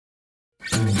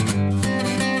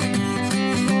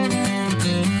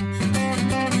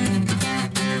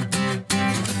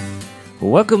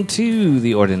Welcome to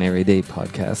the Ordinary Day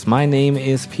Podcast. My name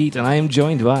is Pete, and I am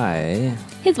joined by...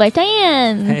 His wife,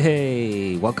 Diane.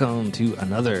 Hey, welcome to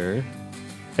another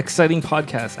exciting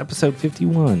podcast, episode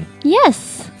 51.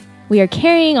 Yes, we are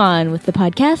carrying on with the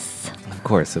podcasts. Of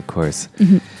course.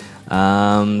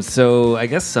 Mm-hmm. So I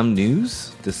guess some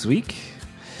news this week.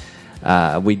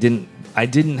 I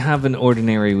didn't have an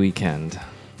ordinary weekend.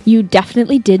 You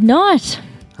definitely did not.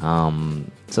 So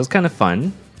it's kind of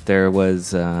fun. There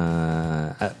was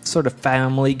a sort of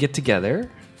family get-together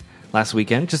last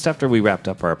weekend, just after we wrapped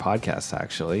up our podcast,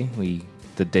 actually.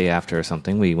 The day after or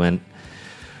something, we went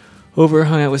over,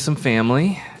 hung out with some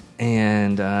family,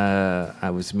 and I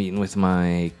was meeting with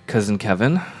my cousin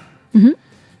Kevin,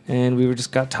 and we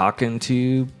just got talking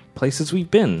to places we've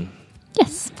been.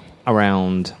 Yes.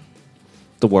 Around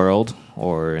the world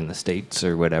or in the States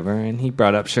or whatever, and he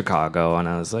brought up Chicago, and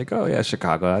I was like, oh yeah,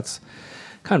 Chicago, that's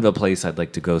kind of a place I'd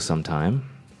like to go sometime.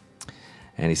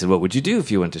 And he said, what would you do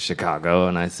if you went to Chicago?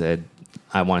 And I said,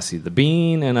 I want to see the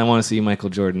Bean and I want to see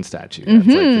Michael Jordan statue. That's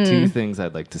like the two things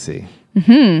I'd like to see.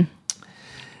 Mm-hmm.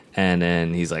 And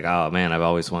then he's like, oh man, I've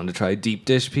always wanted to try deep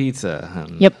dish pizza.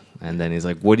 Yep. And then he's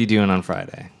like, what are you doing on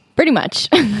Friday? Pretty much.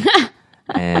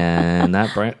 And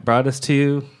that brought us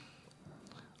to,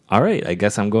 all right, I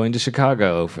guess I'm going to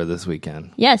Chicago for this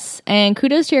weekend. Yes, and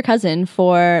kudos to your cousin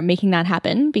for making that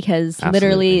happen, because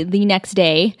literally the next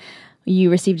day you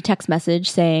received a text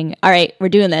message saying, all right, we're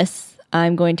doing this.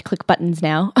 I'm going to click buttons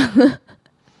now.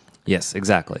 Yes,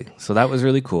 exactly. So that was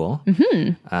really cool.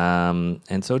 Mm-hmm.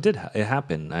 And so it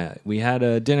happened. We had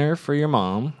a dinner for your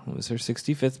mom. It was her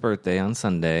 65th birthday on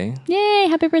Sunday. Yay,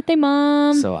 happy birthday,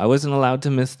 Mom. So I wasn't allowed to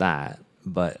miss that.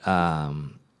 But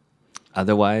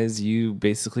otherwise, you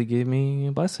basically gave me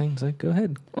a blessing. It's like, go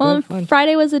ahead. Well,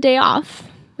 Friday was a day off.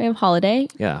 We have holiday.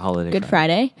 Yeah, holiday. Good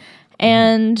Friday.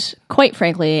 And quite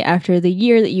frankly, after the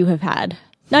year that you have had,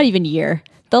 not even year,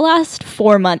 the last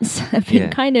 4 months have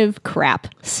been kind of crap.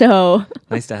 So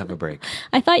nice to have a break.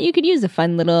 I thought you could use a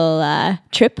fun little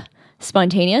trip,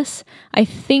 spontaneous. I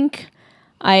think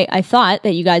I thought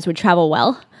that you guys would travel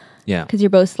well. Yeah. Because you're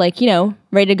both like,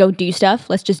 ready to go do stuff.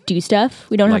 Let's just do stuff.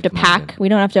 We don't have to pack. We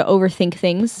don't have to overthink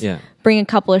things. Yeah. Bring a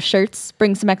couple of shirts,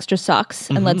 bring some extra socks,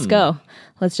 and let's go.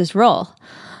 Let's just roll.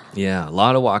 Yeah, a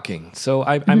lot of walking. So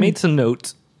I made some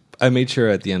notes. I made sure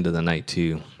at the end of the night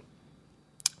to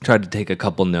try to take a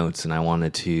couple notes, and I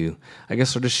wanted to, I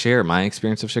guess, sort of share my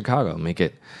experience of Chicago. Make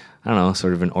it, I don't know,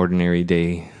 sort of an ordinary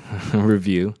day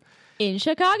review. In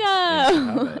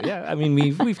Chicago. Yeah, I mean,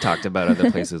 we've talked about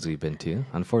other places we've been to.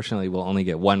 Unfortunately, we'll only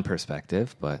get one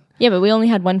perspective, but... Yeah, but we only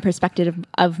had one perspective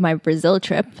of my Brazil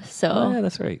trip, so... Oh, yeah,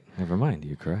 that's right. Never mind,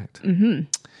 you're correct. Mm-hmm.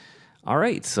 All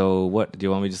right, so what, do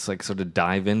you want me to just sort of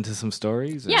dive into some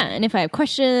stories? Or? Yeah, and if I have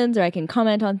questions or I can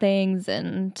comment on things,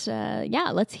 and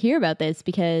let's hear about this,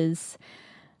 because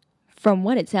from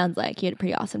what it sounds like, you had a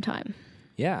pretty awesome time.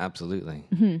 Yeah, absolutely.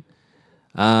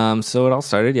 Mm-hmm. So it all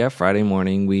started, Friday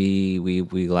morning.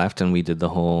 We left and we did the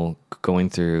whole going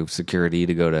through security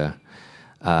to go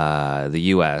to the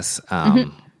U.S.,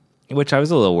 which I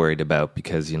was a little worried about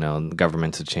because, the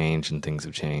governments have changed and things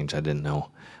have changed. I didn't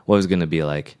know what it was going to be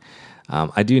like.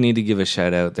 I do need to give a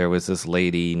shout out. There was this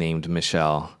lady named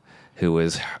Michelle who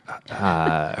was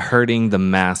herding the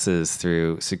masses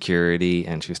through security,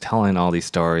 and she was telling all these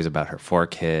stories about her 4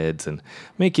 kids and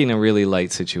making a really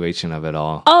light situation of it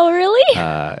all. Oh, really?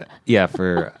 Yeah,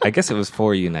 I guess it was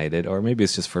for United, or maybe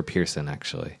it's just for Pearson,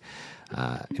 actually,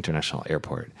 International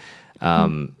Airport.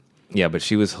 Yeah, but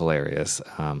she was hilarious.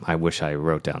 I wish I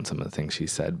wrote down some of the things she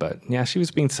said, but yeah, she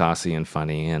was being saucy and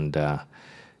funny, and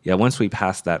once we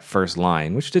passed that first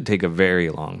line, which did take a very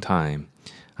long time,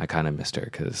 I kind of missed her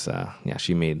because,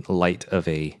 she made light of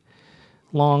a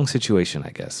long situation,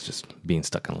 I guess, just being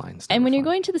stuck in lines. And when you're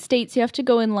going to the States, you have to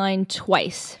go in line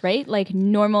twice, right? Like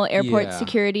normal airport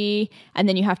security, and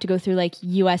then you have to go through like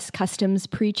U.S. Customs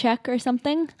pre-check or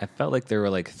something. I felt like there were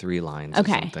like 3 lines or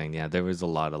something. Yeah, there was a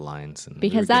lot of lines. And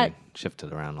because that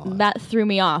shifted around a lot. That threw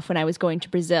me off when I was going to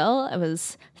Brazil. I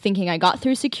was thinking I got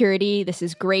through security. This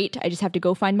is great. I just have to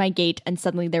go find my gate. And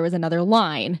suddenly there was another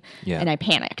line. Yeah. And I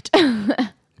panicked.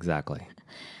 Exactly.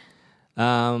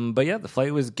 But yeah, the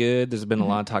flight was good. There's been a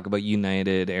lot of talk about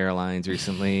United Airlines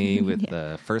recently with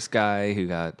the first guy who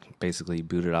got basically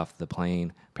booted off the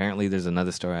plane. Apparently there's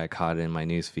another story I caught in my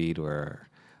news feed where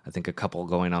I think a couple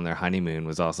going on their honeymoon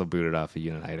was also booted off a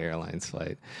United Airlines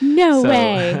flight. No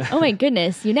way. Oh my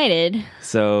goodness, United.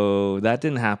 So that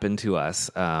didn't happen to us.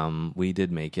 We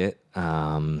did make it.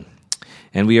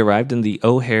 And we arrived in the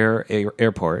O'Hare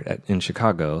Airport in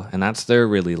Chicago, and that's their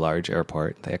really large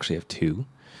airport. They actually have 2.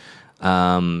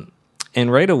 And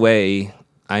right away,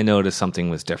 I noticed something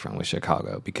was different with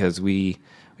Chicago because we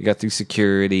got through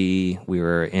security. We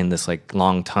were in this like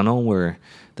long tunnel where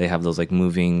they have those like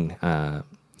moving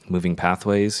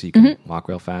pathways so you can walk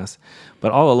real fast.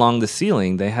 But all along the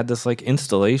ceiling, they had this like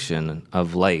installation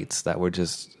of lights that were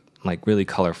just like really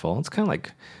colorful. It's kind of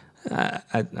like,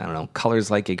 I don't know,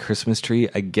 colors like a Christmas tree,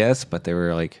 I guess, but they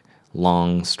were like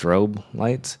long strobe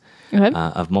lights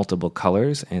of multiple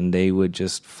colors, and they would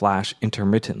just flash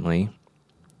intermittently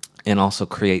and also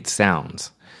create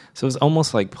sounds. So it was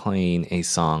almost like playing a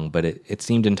song, but it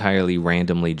seemed entirely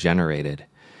randomly generated.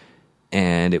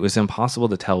 And it was impossible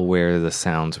to tell where the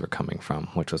sounds were coming from,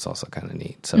 which was also kind of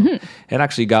neat. So it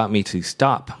actually got me to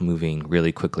stop moving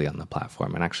really quickly on the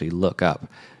platform and actually look up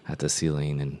at the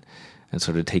ceiling and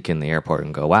sort of take in the airport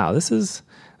and go, wow, this is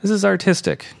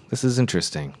artistic. This is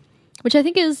interesting. Which I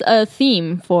think is a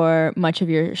theme for much of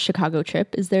your Chicago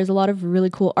trip, is there's a lot of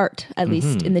really cool art, at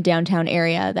least in the downtown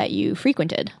area that you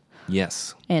frequented.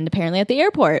 Yes. And apparently at the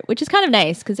airport, which is kind of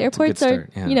nice because airports are,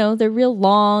 they're real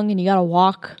long and you got to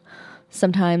walk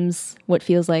sometimes what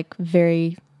feels like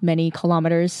very many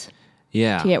kilometers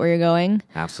to get where you're going.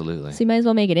 Absolutely. So you might as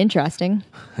well make it interesting.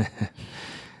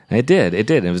 It did.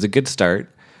 It was a good start.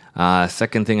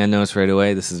 Second thing I noticed right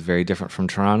away, this is very different from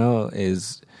Toronto,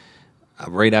 is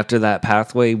right after that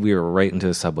pathway, we were right into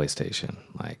a subway station.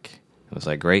 Like, it was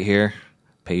like right here,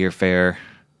 pay your fare,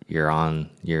 you're on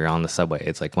the subway.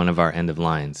 It's like one of our end of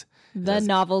lines. The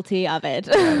novelty of it.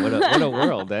 Yeah, what a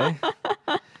world, eh?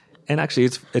 And actually,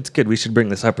 it's good. We should bring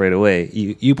this up right away.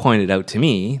 You pointed out to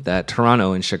me that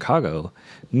Toronto and Chicago,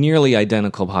 nearly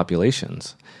identical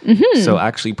populations. So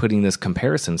actually putting this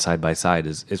comparison side by side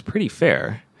is pretty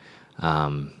fair.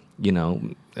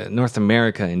 North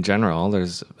America in general,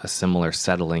 there's a similar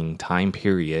settling time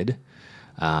period.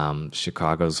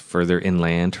 Chicago's further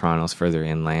inland, Toronto's further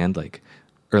inland. Like,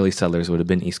 early settlers would have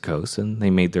been East Coast, and they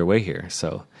made their way here.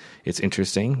 So it's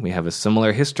interesting. We have a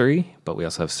similar history, but we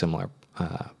also have similar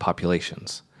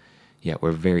populations. Yet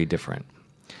we're very different,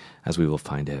 as we will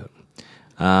find out.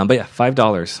 But yeah,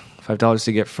 $5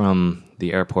 to get from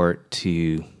the airport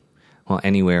to, well,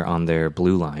 anywhere on their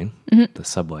blue line, the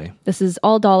subway. This is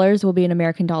all dollars will be in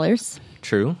American dollars.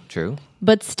 True.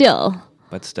 But still.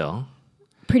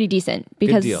 Pretty decent.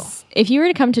 Because if you were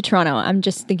to come to Toronto, I'm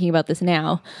just thinking about this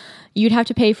now, you'd have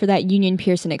to pay for that Union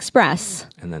Pearson Express.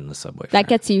 And then the subway fare. That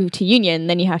gets you to Union,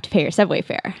 then you have to pay your subway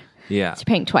fare. Yeah. So you're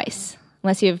paying twice.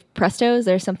 Unless you have Presto. Is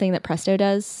there something that Presto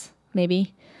does?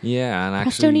 Maybe? Yeah, and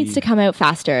Presto actually, needs to come out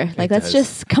faster. Like, let's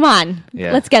just, come on.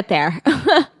 Yeah. Let's get there.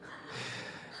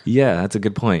 Yeah, that's a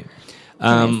good point.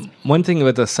 Nice. One thing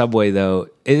about the subway, though,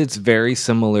 it's very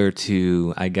similar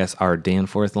to, I guess, our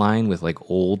Danforth line with,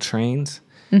 like, old trains.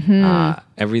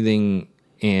 Everything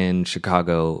in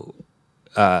Chicago,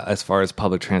 as far as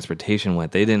public transportation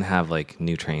went, they didn't have, like,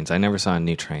 new trains. I never saw a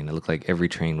new train. It looked like every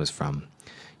train was from,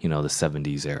 the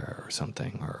 70s era or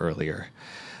something, or earlier.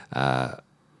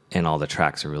 And all the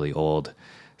tracks are really old.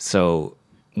 So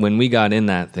when we got in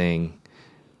that thing,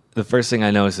 the first thing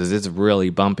I noticed is it's really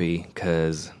bumpy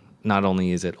because not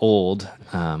only is it old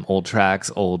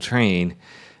tracks, old train,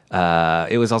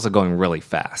 it was also going really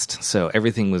fast. So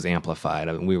everything was amplified.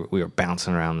 I mean, we were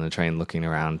bouncing around the train, looking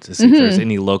around to see if there's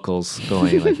any locals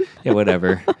going. Like, yeah,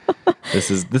 whatever.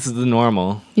 This is the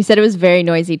normal. You said it was very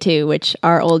noisy too, which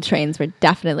our old trains were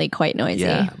definitely quite noisy.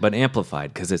 Yeah, but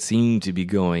amplified because it seemed to be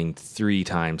going 3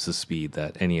 times the speed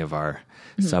that any of our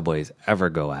subways ever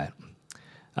go at.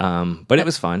 But it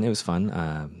was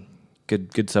fun.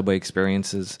 Good subway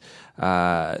experiences.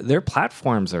 Their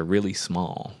platforms are really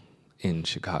small in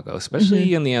Chicago,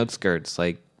 especially in the outskirts.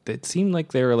 Like, it seemed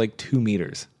like they were like 2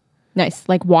 meters. Nice.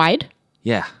 Like wide?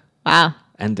 Yeah. Wow.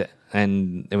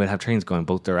 And they would have trains going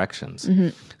both directions.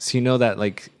 So that,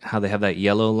 like, how they have that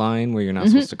yellow line where you're not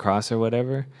supposed to cross or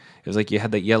whatever? It was like you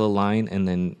had that yellow line and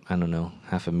then, I don't know,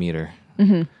 half a meter.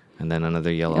 And then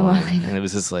another yellow line. And it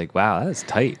was just like, wow, that's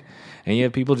tight. And you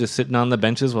have people just sitting on the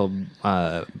benches while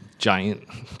giant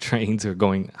trains are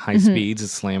going high speeds,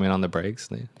 just slamming on the brakes.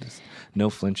 Just no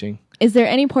flinching. Is there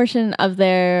any portion of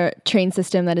their train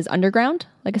system that is underground,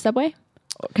 like a subway?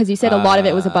 Because you said a lot of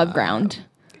it was above ground.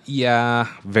 Yeah,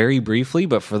 very briefly,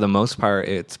 but for the most part,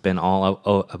 it's been all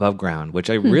above ground, which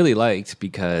I really liked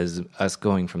because us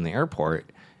going from the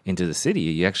airport into the city,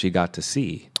 you actually got to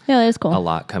see that is cool. a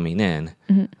lot coming in.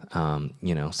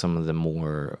 Some of the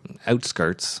more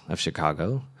outskirts of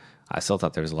Chicago. I still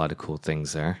thought there was a lot of cool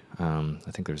things there.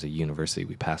 I think there was a university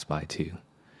we passed by too.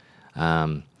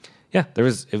 There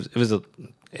was.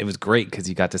 It was great because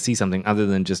you got to see something other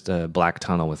than just a black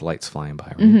tunnel with lights flying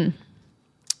by. Right?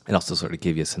 It also sort of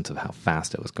gave you a sense of how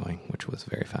fast it was going, which was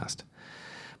very fast.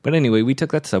 But anyway, we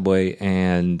took that subway,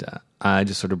 and I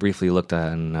just sort of briefly looked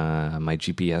on my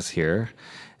GPS here,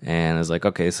 and I was like,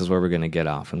 okay, this is where we're going to get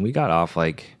off. And we got off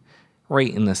like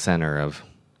right in the center of,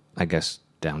 I guess,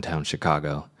 downtown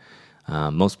Chicago.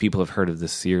 Most people have heard of the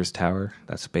Sears Tower.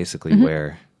 That's basically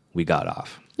where we got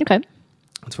off. Okay.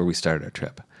 That's where we started our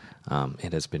trip.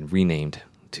 It has been renamed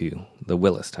to the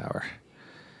Willis Tower.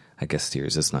 I guess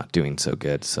Sears is not doing so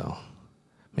good, so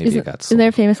maybe it got sold. Is there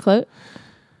a famous quote?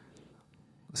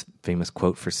 Famous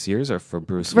quote for Sears or for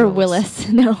Bruce For Willis?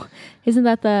 No. Isn't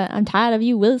that the I'm tired of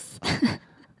you, Willis?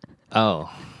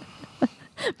 Oh.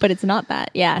 But it's not that,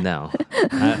 yeah. No.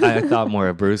 I thought more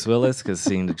of Bruce Willis because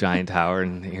seeing the giant tower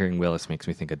and hearing Willis makes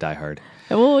me think of Die Hard.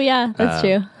 Oh, yeah, that's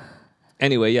true.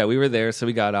 Anyway, yeah, we were there, so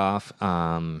we got off.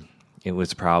 It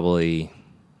was probably,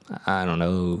 I don't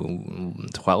know,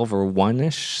 12 or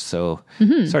 1-ish, so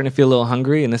starting to feel a little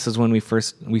hungry, and this is when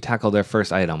we tackled our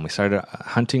first item. We started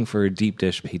hunting for a deep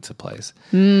dish pizza place.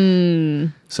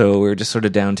 So we were just sort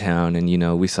of downtown,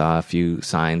 and, we saw a few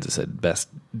signs that said best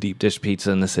deep dish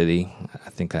pizza in the city. I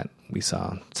think that we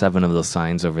saw 7 of those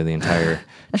signs over the entire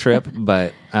trip,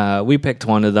 but we picked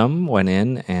one of them, went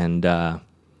in, and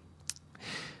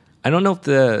I don't know if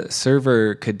the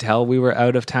server could tell we were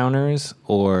out-of-towners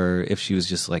or if she was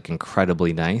just like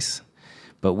incredibly nice,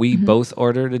 but we both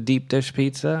ordered a deep dish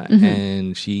pizza,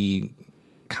 and she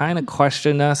kind of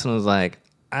questioned us and was like,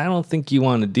 I don't think you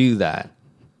want to do that.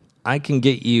 I can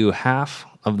get you half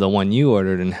of the one you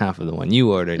ordered and half of the one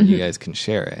you ordered, and you guys can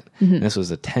share it. And this was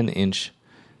a 10-inch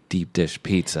deep dish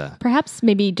pizza. Perhaps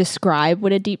maybe describe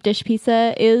what a deep dish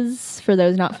pizza is for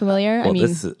those not familiar. Well, I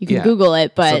mean, you can Google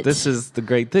it, but... So this is the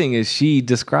great thing, is she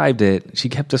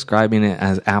kept describing it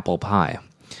as apple pie.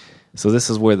 So this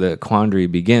is where the quandary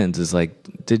begins, is like,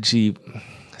 did she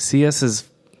see us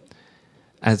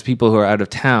as people who are out of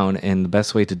town, and the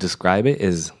best way to describe it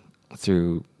is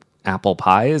through apple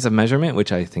pie as a measurement,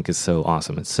 which I think is so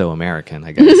awesome. It's so American,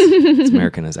 I guess. It's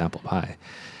American as apple pie.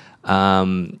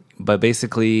 But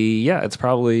basically, yeah, it's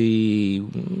probably...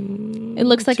 It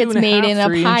looks like it's made in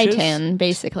a pie tin,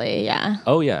 basically, yeah.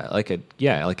 Oh, yeah, like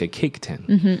a cake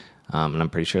tin. And I'm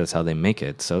pretty sure that's how they make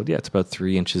it. So, yeah, it's about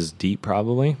 3 inches deep,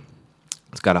 probably.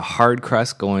 It's got a hard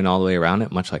crust going all the way around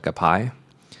it, much like a pie.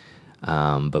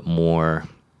 But more...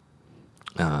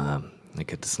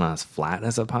 like it's not as flat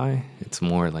as a pie. It's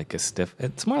more like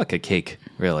it's more like a cake,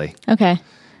 really. Okay.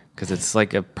 Because it's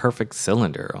like a perfect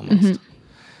cylinder almost.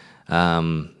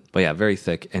 But yeah, very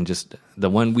thick, and just the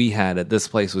one we had at this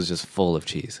place was just full of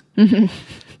cheese.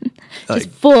 Just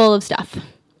full of stuff.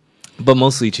 But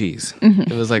mostly cheese.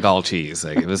 It was like all cheese.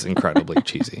 Like it was incredibly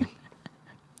cheesy.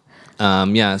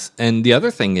 Yes, and the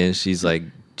other thing is, she's like,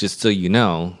 just so you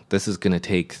know, this is going to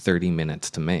take 30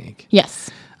 minutes to make. Yes.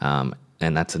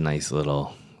 And that's a nice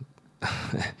little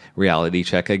reality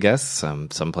check, I guess. Some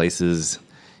places,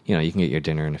 you can get your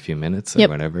dinner in a few minutes or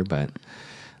whatever, but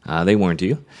they warned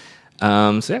you.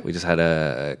 So yeah, we just had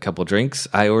a couple drinks.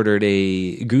 I ordered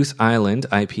a Goose Island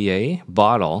IPA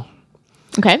bottle.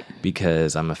 Okay.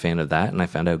 Because I'm a fan of that, and I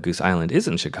found out Goose Island is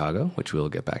in Chicago, which we'll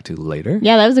get back to later.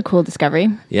 Yeah, that was a cool discovery.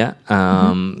 Yeah.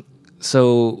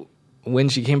 So when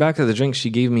she came back to the drink, she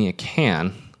gave me a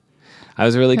can. I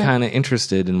was really kind of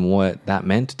interested in what that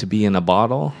meant to be in a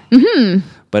bottle.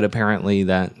 But apparently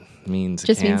that means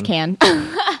just means can.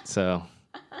 So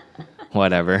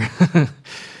whatever.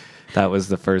 That was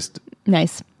the first...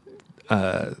 Nice.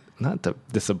 Not the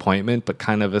disappointment, but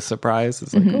kind of a surprise.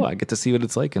 It's like, I get to see what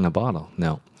it's like in a bottle.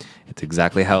 No, it's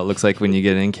exactly how it looks like when you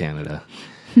get in Canada.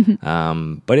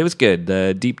 But it was good.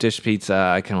 The deep dish pizza,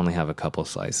 I can only have a couple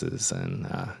slices, and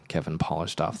Kevin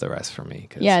polished off the rest for me.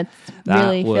 Yeah, it's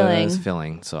really filling. Was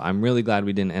filling. So I'm really glad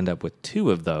we didn't end up with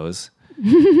 2 of those.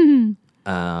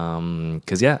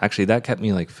 Because, yeah, actually that kept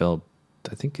me filled,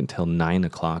 I think, until 9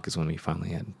 o'clock is when we finally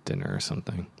had dinner or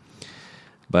something.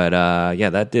 But, yeah,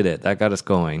 that did it. That got us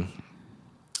going.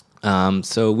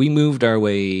 So we moved our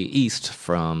way east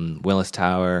from Willis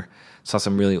Tower, saw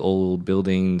some really old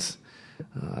buildings.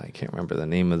 I can't remember the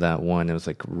name of that one. It was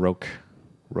like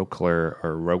Roker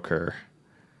or Roker.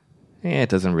 It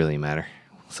doesn't really matter.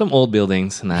 Some old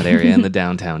buildings in that area in the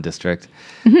downtown district.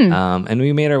 And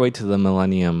we made our way to the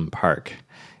Millennium Park.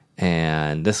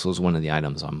 And this was one of the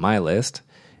items on my list,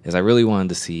 is I really wanted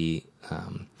to see...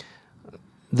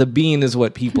 the Bean is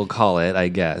what people call it, I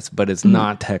guess, but it's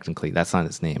not technically. That's not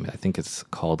its name. I think it's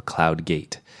called Cloud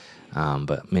Gate.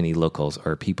 But many locals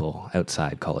or people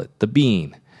outside call it the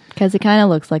Bean. Because it kind of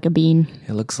looks like a bean.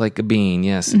 It looks like a bean,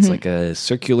 yes. It's like a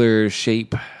circular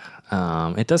shape.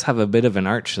 It does have a bit of an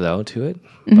arch, though, to it.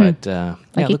 But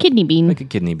like a kidney bean. Like a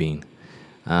kidney bean.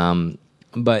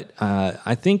 But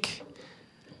I think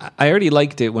I already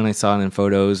liked it when I saw it in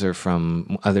photos or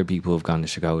from other people who've gone to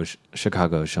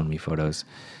Chicago shown me photos.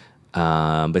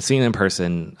 But seeing it in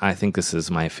person, I think this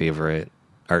is my favorite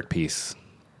art piece,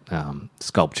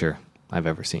 sculpture I've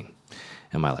ever seen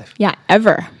in my life. Yeah,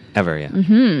 ever. Ever, yeah.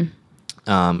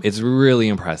 Mm-hmm. It's really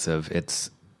impressive. It's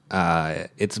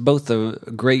both a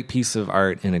great piece of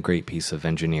art and a great piece of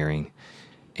engineering.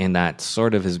 And that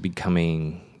sort of is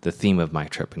becoming the theme of my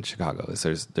trip in Chicago. Is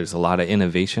there's a lot of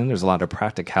innovation, there's a lot of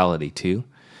practicality too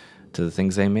to the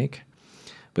things they make.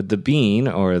 But the bean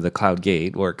or the cloud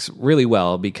gate works really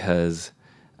well because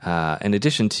in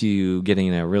addition to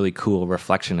getting a really cool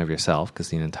reflection of yourself, because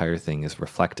the entire thing is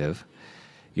reflective,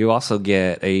 you also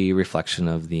get a reflection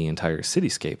of the entire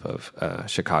cityscape of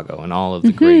Chicago, and all of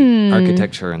the great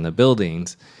architecture and the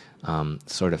buildings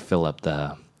sort of fill up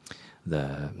the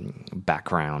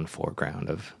background, foreground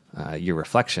of your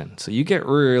reflection. So you get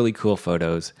really cool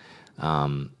photos.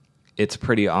 It's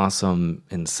pretty awesome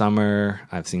in summer.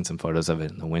 I've seen some photos of it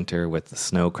in the winter with the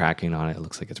snow cracking on it. It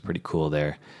looks like it's pretty cool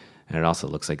there. And it also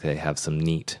looks like they have some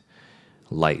neat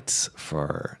lights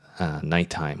for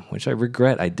nighttime, which I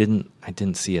regret I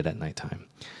didn't see it at nighttime.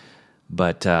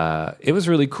 But it was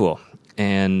really cool.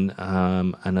 And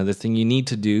another thing you need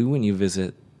to do when you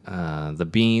visit the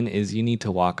bean is you need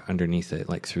to walk underneath it,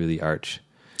 like through the arch.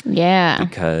 Yeah.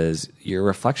 Because your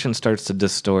reflection starts to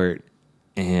distort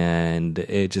and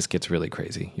it just gets really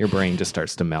crazy. Your brain just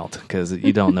starts to melt because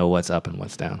you don't know what's up and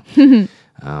what's down.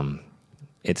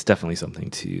 It's definitely something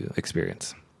to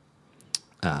experience.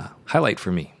 Highlight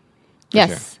for me. Yes.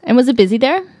 Sure. And was it busy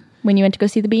there when you went to go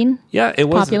see the bean? Yeah, it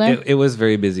was popular. It was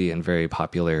very busy and very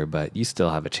popular, but you still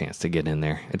have a chance to get in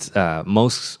there. It's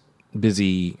most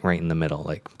busy right in the middle,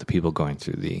 like the people going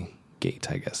through the gate,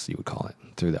 I guess you would call it,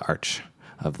 through the arch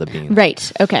of the bean.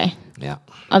 Right. Okay. Yeah.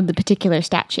 Of the particular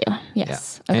statue.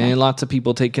 Yes. Yeah. Okay. And lots of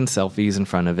people taking selfies in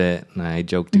front of it. And I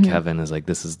joked to Kevin, is like,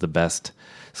 this is the best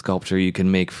sculpture you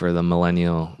can make for the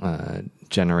millennial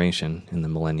generation in the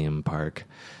Millennium Park,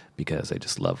 because they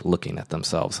just love looking at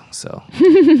themselves. So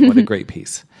what a great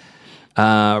piece.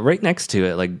 Right next to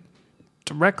it, like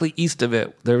directly east of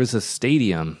it, there was a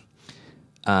stadium,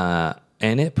 and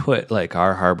it put like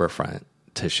our harborfront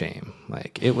to shame.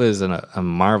 Like it was a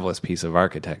marvelous piece of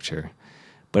architecture,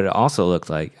 but it also looked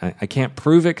like, I can't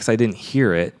prove it because I didn't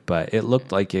hear it, but it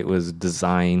looked like it was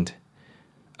designed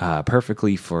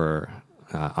perfectly for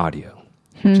audio,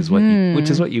 which is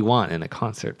what you want in a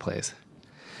concert place.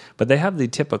 But they have the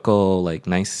typical like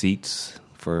nice seats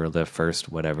for the first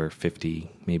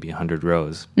 50, maybe 100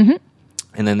 rows, and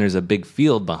then there's a big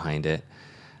field behind it,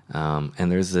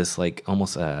 and there's this like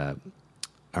almost a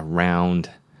round,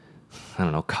 I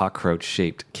don't know,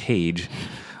 cockroach-shaped cage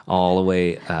all the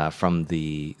way from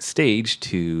the stage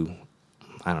to,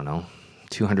 I don't know,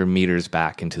 200 meters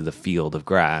back into the field of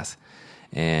grass.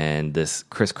 And this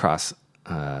crisscross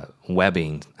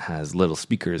webbing has little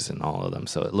speakers in all of them.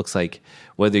 So it looks like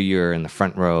whether you're in the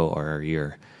front row or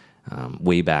you're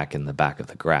way back in the back of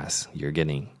the grass, you're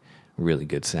getting really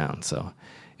good sound. So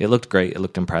it looked great. It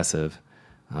looked impressive.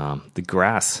 The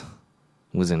grass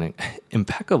was in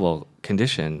impeccable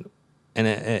condition, and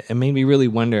it made me really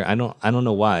wonder. I don't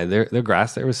know why their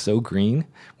grass there was so green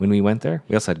when we went there.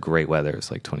 We also had great weather. It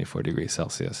was like 24 degrees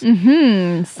Celsius,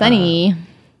 sunny.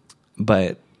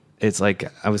 But it's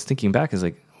like I was thinking back. It's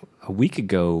like a week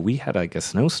ago we had like a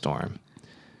snowstorm,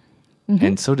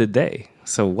 and so did they.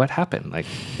 So what happened? Like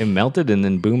it melted, and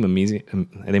then boom! Immediately,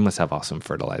 they must have awesome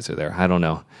fertilizer there. I don't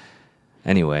know.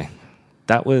 Anyway.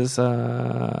 That was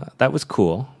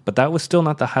cool, but that was still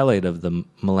not the highlight of the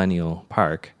Millennial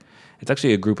Park. It's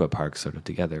actually a group of parks sort of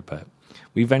together, but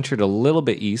we ventured a little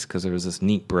bit east because there was this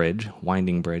neat bridge,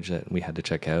 winding bridge that we had to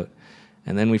check out,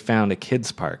 and then we found a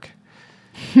kids park,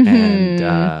 and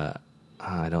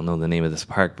I don't know the name of this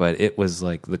park, but it was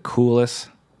like the coolest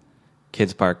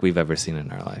kids park we've ever seen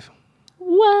in our life.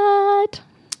 What?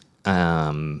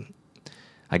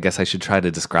 I guess I should try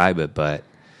to describe it, but.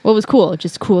 What was cool?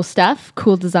 Just cool stuff,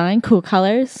 cool design, cool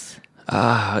colors?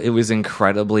 It was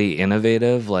incredibly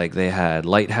innovative. Like they had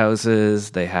lighthouses,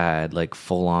 they had like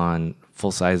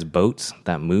full-size boats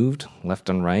that moved left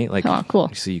and right. Like,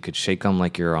 cool. So you could shake them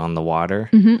like you're on the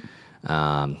water. You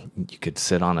could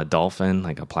sit on a dolphin,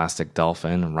 like a plastic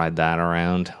dolphin, and ride that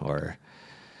around. Or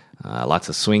lots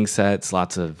of swing sets,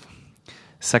 lots of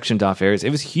sectioned off areas.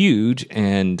 It was huge,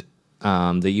 and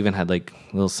they even had like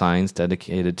little signs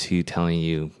dedicated to telling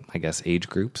you, I guess, age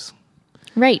groups.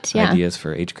 Right, yeah. Ideas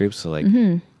for age groups. So like,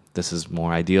 this is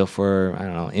more ideal for, I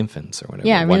don't know, infants or whatever.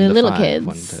 Yeah, really little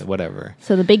kids. Whatever.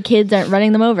 So the big kids aren't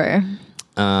running them over.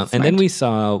 And then we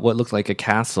saw what looked like a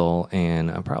castle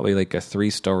and probably like a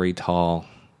 3-story tall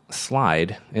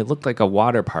slide. It looked like a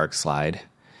water park slide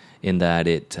in that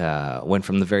it went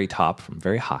from the very top, from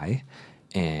very high,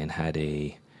 and had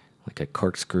a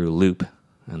corkscrew loop,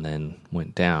 and then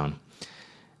went down.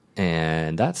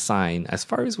 And that sign, as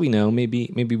far as we know, maybe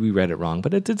we read it wrong,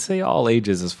 but it did say all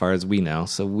ages as far as we know.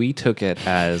 So we took it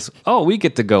as, oh, we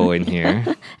get to go in here.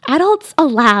 Adults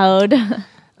allowed. There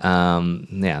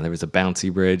was a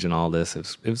bouncy bridge and all this.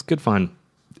 It was good fun.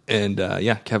 And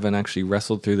Kevin actually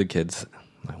wrestled through the kids.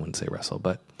 I wouldn't say wrestle,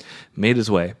 but made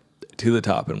his way to the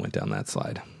top and went down that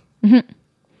slide. Mm-hmm.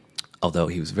 Although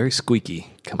he was very squeaky.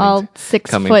 All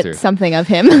 6 foot through. Something of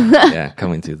him.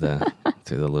 Coming through the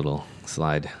little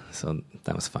slide. So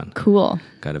that was fun. Cool.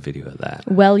 Got a video of that.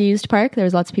 Well-used park. There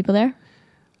was lots of people there.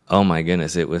 Oh my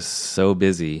goodness. It was so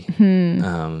busy.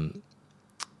 Mm-hmm.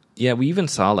 We even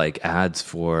saw ads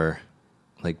for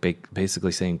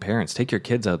basically saying, parents, take your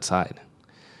kids outside.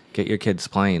 Get your kids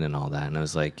playing and all that. And I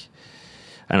was like,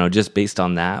 I don't know, just based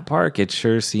on that park, it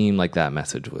sure seemed like that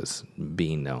message was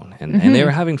being known. And and they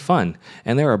were having fun.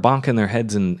 And they were bonking their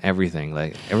heads and everything.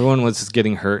 Everyone was just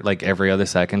getting hurt every other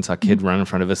second. Saw a kid run in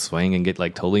front of a swing and get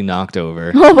totally knocked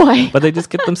over. Oh boy. But they just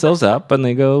get themselves up and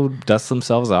they go dust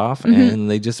themselves off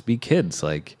and they just be kids.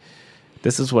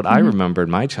 This is what I remembered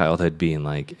my childhood being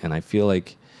like. And I feel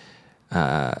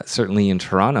certainly in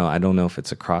Toronto, I don't know if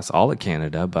it's across all of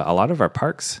Canada, but a lot of our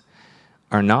parks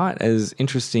are not as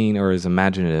interesting or as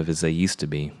imaginative as they used to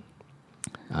be.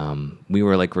 We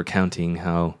were recounting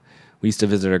how we used to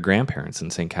visit our grandparents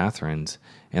in St. Catharines,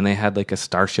 and they had a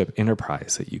Starship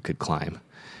Enterprise that you could climb,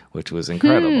 which was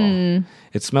incredible.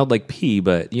 It smelled like pee,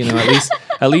 but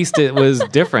at least it was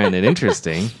different and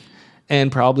interesting,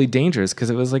 and probably dangerous because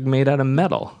it was made out of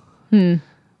metal, and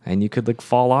you could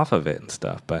fall off of it and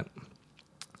stuff. But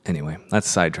anyway,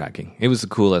 that's sidetracking. It was the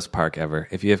coolest park ever.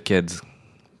 If you have kids,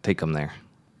 take them there.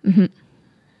 Mm-hmm.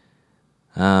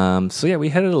 We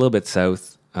headed a little bit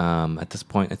south. At this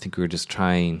point, I think we were just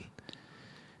trying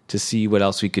to see what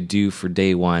else we could do for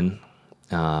day one.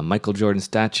 Michael Jordan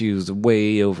statue is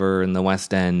way over in the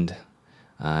West End,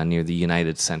 near the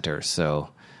United Center. So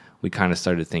we kind of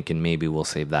started thinking maybe we'll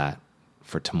save that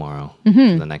for tomorrow, for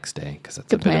the next day, because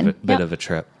that's a bit of a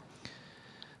trip.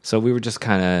 So we were just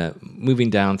kind of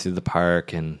moving down through the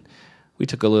park, and we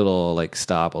took a little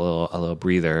stop, a little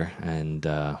breather, and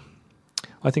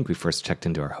I think we first checked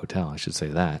into our hotel. I should say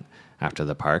that after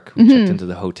the park, we checked into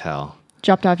the hotel.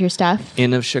 Dropped off your stuff.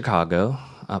 Inn of Chicago,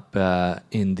 up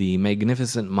in the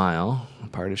Magnificent Mile,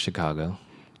 part of Chicago,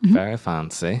 very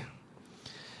fancy.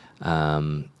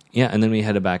 And then we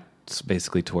headed back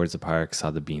basically towards the park.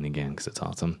 Saw the Bean again because it's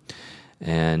awesome.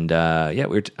 And I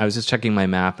was just checking my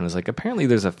map, and I was like, apparently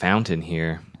there's a fountain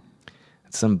here.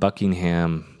 It's some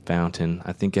Buckingham fountain.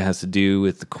 I think it has to do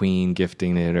with the Queen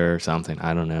gifting it or something.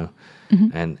 I don't know.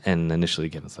 And initially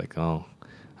again, it's oh,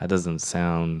 that doesn't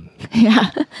sound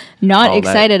not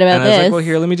excited about this. And I was like, well,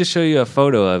 here, let me just show you a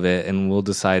photo of it, and we'll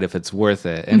decide if it's worth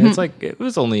it. And it's it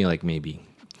was only maybe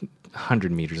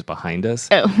 100 meters behind us,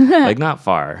 not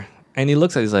far. And he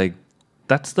looks at it, he's like,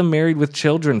 that's the Married with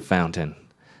Children fountain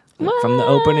from the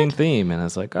opening theme. And I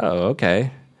was like, oh,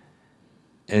 okay.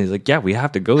 And he's like, yeah, we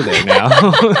have to go there now.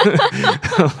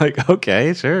 I'm like,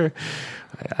 okay, sure.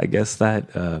 I guess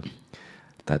that's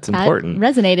important.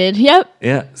 That resonated. Yep.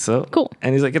 Yeah. So cool.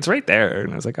 And he's like, it's right there.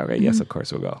 And I was like, okay, yes, of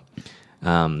course we'll go.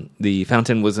 The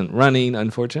fountain wasn't running,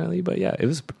 unfortunately, but yeah, it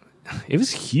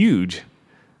was huge.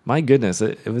 My goodness,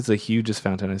 it was the hugest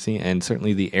fountain I've seen, and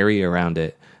certainly the area around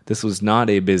it. This was not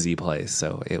a busy place,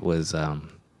 so it was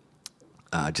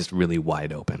just really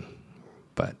wide open,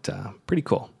 but pretty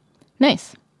cool.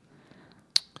 Nice.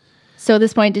 So at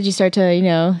this point, did you start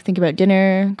to, think about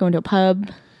dinner, going to a pub?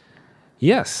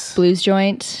 Yes. Blues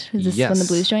joint? Is this when the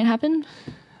blues joint happened?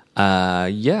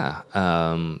 Yeah.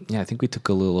 I think we took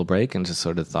a little break and just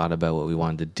sort of thought about what we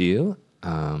wanted to do.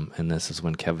 And this is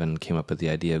when Kevin came up with the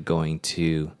idea of going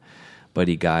to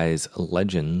Buddy Guy's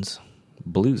Legends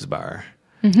Blues Bar.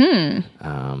 And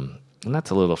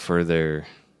that's a little further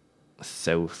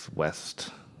southwest.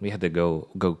 We had to go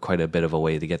quite a bit of a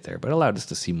way to get there, but it allowed us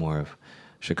to see more of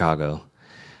Chicago.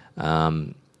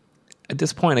 At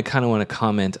this point, I kind of want to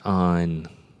comment on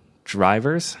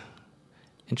drivers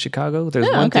in Chicago. There's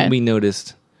one thing we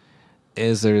noticed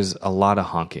is there's a lot of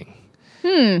honking.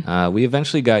 We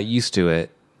eventually got used to it,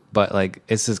 but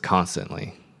it's just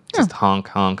constantly. Just honk,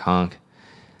 honk, honk.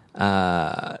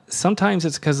 Sometimes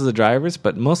it's because of the drivers,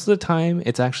 but most of the time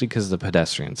it's actually because the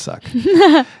pedestrians suck.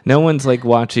 No one's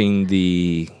watching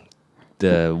the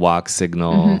walk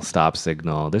signal, stop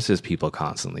signal. There's just people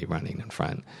constantly running in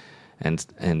front.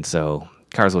 And so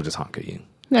cars will just honk at you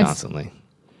constantly.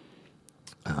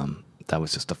 that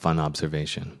was just a fun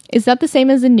observation. Is that the same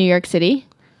as in New York City?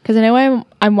 Because I know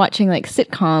I'm watching like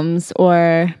sitcoms,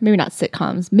 or maybe not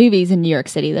sitcoms, movies in New York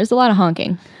City. There's a lot of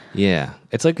honking. Yeah,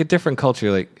 it's like a different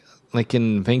culture. Like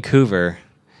in Vancouver,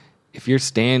 if you're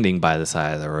standing by the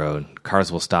side of the road,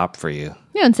 cars will stop for you.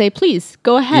 Yeah, and say, please,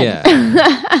 go ahead.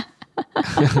 Yeah.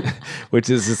 Which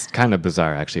is just kind of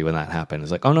bizarre, actually, when that happened.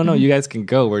 It's like, oh, no, you guys can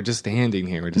go. We're just standing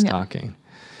here. We're just talking.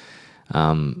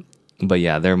 But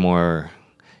yeah, they're more,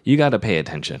 you got to pay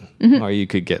attention or you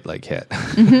could get like hit.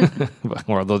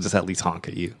 Or they'll just at least honk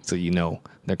at you so you know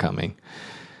they're coming.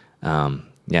 Yeah,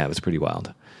 it was pretty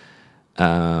wild.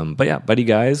 But yeah, Buddy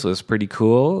Guys was pretty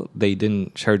cool. They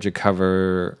didn't charge a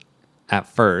cover at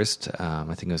first.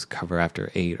 I think it was cover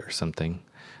after 8 or something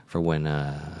for when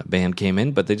a band came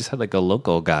in, but they just had like a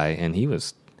local guy, and he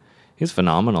was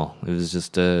phenomenal. It was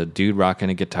just a dude rocking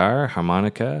a guitar,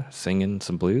 harmonica, singing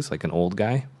some blues, like an old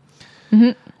guy,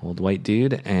 old white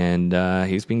dude, and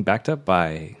he was being backed up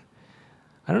by,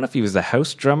 I don't know if he was the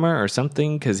house drummer or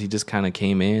something, because he just kind of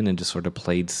came in and just sort of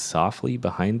played softly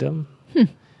behind him.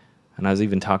 And I was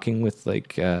even talking with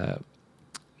with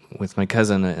my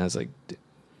cousin, and I was like,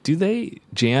 do they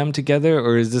jam together,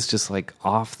 or is this just like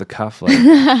off the cuff? Like,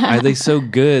 are they so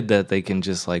good that they can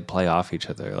just like play off each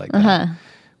other like that?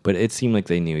 But it seemed like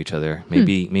they knew each other.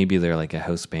 Maybe they're like a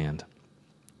house band.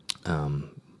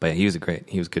 But he was a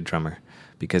good drummer,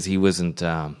 because he wasn't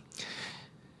loud.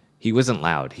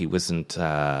 He wasn't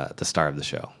the star of the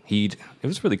show. It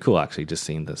was really cool, actually, just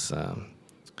seeing this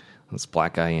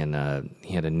black guy, and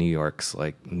he had a New York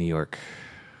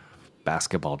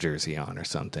basketball jersey on or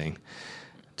something,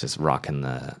 just rocking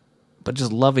but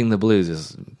just loving the blues,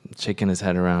 just shaking his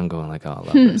head around, going like, oh, I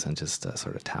love this, and just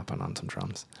sort of tapping on some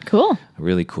drums. Cool. A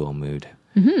really cool mood.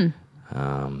 Yeah,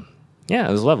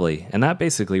 it was lovely. And that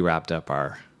basically wrapped up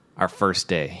our first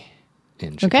day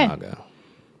in Chicago. Okay.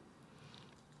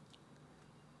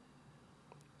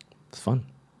 It's fun.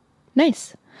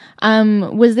 Nice.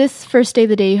 Was this first day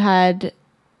the day you had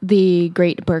the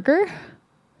great burger?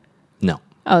 No.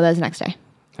 Oh, that was the next day.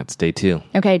 That's day 2.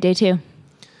 Okay, day 2.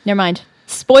 Never mind.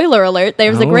 Spoiler alert,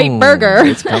 there's a great burger.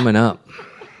 It's coming up.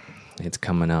 It's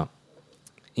coming up.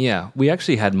 Yeah, we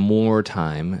actually had more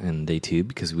time in day 2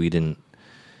 because we didn't,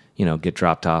 get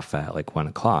dropped off at like 1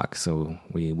 o'clock. So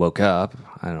we woke up,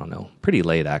 I don't know, pretty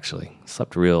late actually.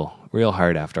 Slept real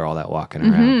hard after all that walking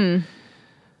around.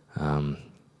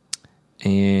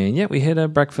 And yeah, we hit a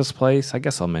breakfast place. I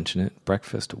guess I'll mention it.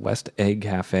 Breakfast West Egg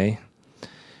Cafe.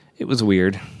 It was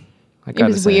weird. It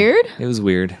was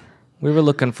weird. We were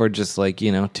looking for just like,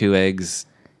 2 eggs,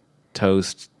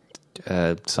 toast,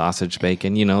 sausage,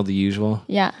 bacon, the usual.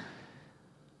 Yeah.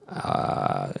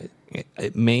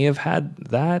 It may have had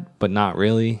that, but not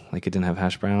really. Like, it didn't have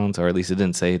hash browns, or at least it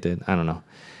didn't say it did. I don't know.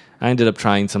 I ended up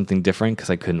trying something different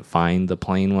because I couldn't find the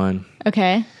plain one.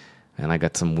 Okay. And I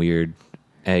got some weird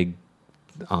egg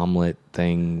omelet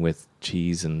thing with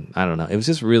cheese, and I don't know. It was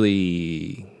just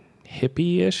really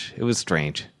hippie-ish. It was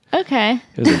strange. Okay.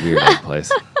 It was a weird egg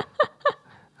place.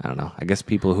 I don't know. I guess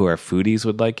people who are foodies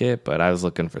would like it, but I was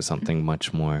looking for something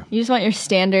much more. You just want your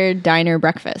standard diner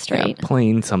breakfast, right? Yeah,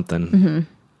 plain something.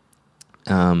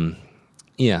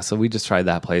 Yeah, so we just tried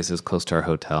that place. It was close to our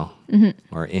hotel,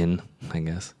 or inn, I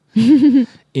guess.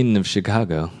 Inn of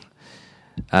Chicago.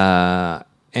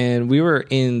 And we were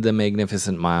in the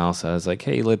Magnificent Mile, so I was like,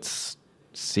 hey, let's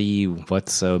see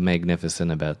what's so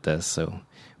magnificent about this. So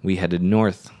we headed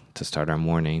north to start our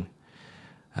morning.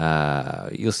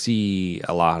 You'll see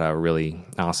a lot of really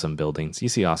awesome buildings. You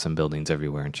see awesome buildings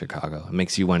everywhere in Chicago. It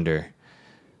makes you wonder,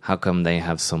 how come they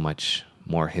have so much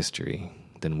more history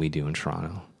than we do in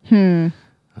Toronto? I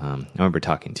remember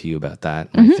talking to you about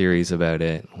that, my theories about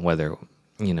it, whether,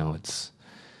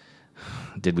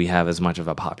 did we have as much of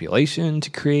a population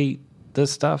to create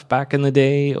this stuff back in the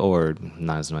day, or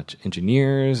not as much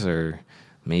engineers, or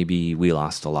maybe we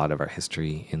lost a lot of our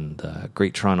history in the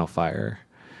Great Toronto Fire.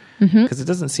 Because it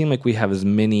doesn't seem like we have as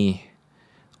many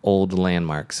old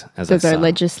landmarks as I saw. Does our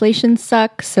legislation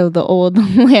suck, so the old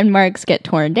landmarks get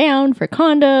torn down for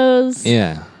condos?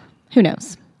 Yeah. Who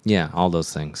knows? Yeah, all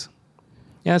those things.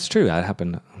 Yeah, it's true. That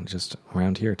happened just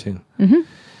around here, too.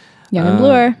 Young and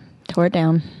Bloor tore it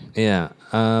down. Yeah.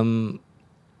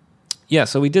 Yeah,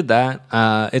 so we did that.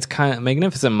 It's kind of,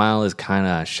 Magnificent Mile is kind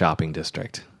of a shopping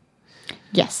district.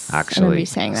 Yes. Actually. I remember you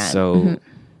saying that. So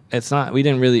it's not,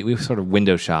 we sort of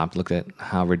window shopped, looked at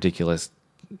how ridiculous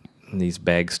these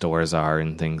bag stores are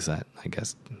and things that I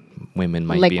guess women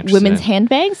might be interested in. Like women's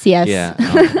handbags? Yes.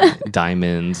 Yeah.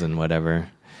 Diamonds and whatever.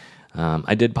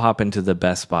 I did pop into the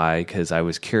Best Buy because I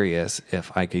was curious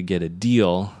if I could get a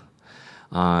deal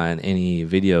on any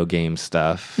video game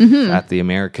stuff at the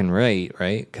American rate,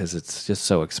 right? Because it's just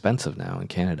so expensive now in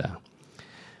Canada.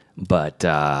 But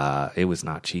it was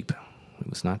not cheap. It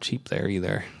was not cheap there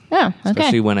either. Oh, okay.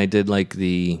 Especially when I did like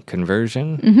the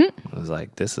conversion. I was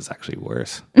like, this is actually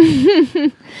worse.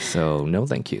 So no,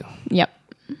 thank you. Yep.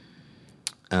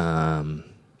 Yeah,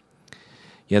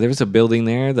 there was a building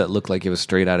there that looked like it was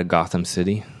straight out of Gotham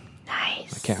City.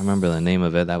 Nice. I can't remember the name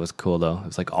of it. That was cool though. It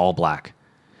was like all black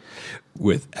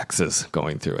with X's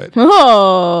going through it.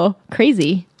 Oh,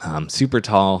 crazy. Super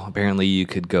tall. Apparently you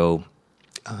could go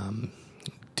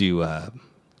do a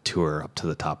tour up to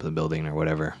the top of the building or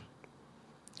whatever.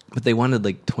 But they wanted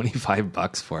like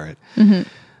 $25 for it.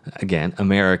 Again,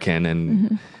 American.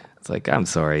 And it's like, I'm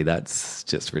sorry, that's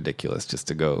just ridiculous just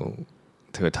to go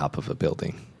to the top of a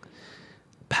building.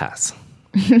 Pass.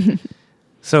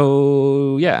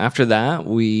 So, yeah, after that,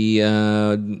 we,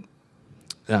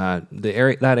 that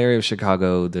area of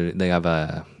Chicago, they have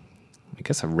a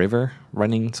river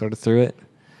running sort of through it.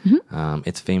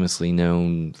 It's famously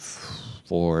known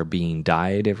for being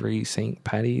dyed every St.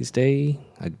 Paddy's Day,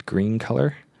 a green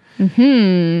color.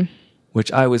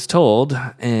 Which I was told,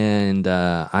 and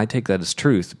I take that as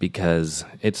truth because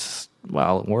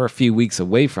we're a few weeks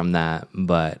away from that,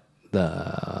 but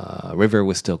the river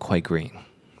was still quite green.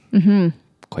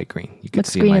 Quite green. You could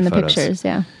see green in my the photos. Pictures,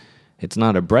 yeah. It's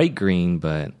not a bright green,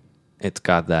 but it's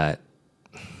got that,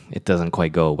 it doesn't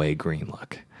quite go away green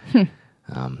look.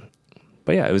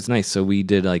 But yeah, it was nice. So we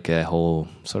did like a whole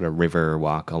sort of river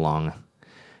walk along,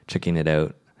 checking it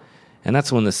out. And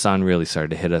that's when the sun really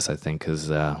started to hit us, I think, because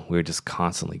we were just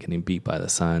constantly getting beat by the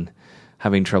sun,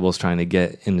 having troubles trying to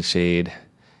get in the shade.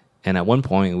 And at one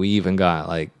point, we even got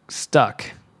like stuck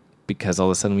because all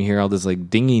of a sudden we hear all this like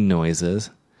dinging noises.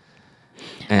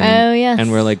 And, oh, yes.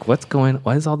 And we're like,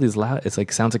 why is all these loud? It's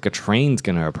like, sounds like a train's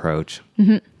going to approach.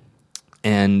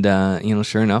 And,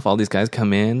 sure enough, all these guys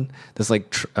come in. This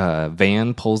like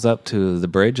van pulls up to the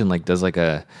bridge and like does like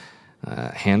a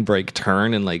handbrake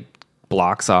turn and like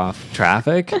blocks off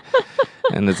traffic.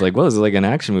 And it's like, whoa, this is like an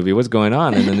action movie. What's going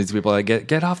on? And then these people are like,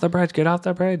 get off the bridge, get off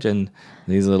the bridge. And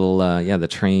these little, the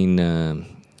train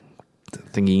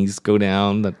thingies go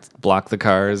down that block the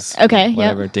cars. Okay,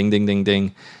 whatever. Yep. Ding, ding, ding,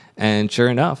 ding. And sure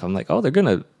enough, I'm like, oh, they're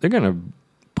gonna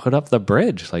put up the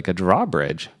bridge, like a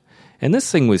drawbridge. And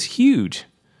this thing was huge.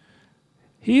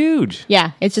 Huge.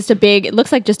 Yeah, it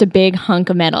looks like just a big hunk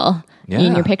of metal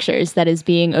in your pictures that is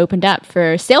being opened up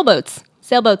for sailboats.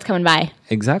 Sailboats coming by.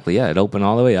 Exactly, yeah. It opened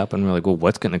all the way up, and we're like, well,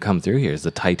 what's going to come through here? Is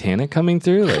the Titanic coming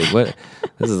through? Like, what?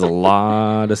 This is a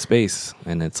lot of space.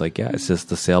 And it's like, yeah, it's just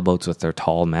the sailboats with their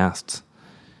tall masts.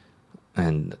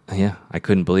 And, yeah, I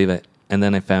couldn't believe it. And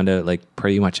then I found out, like,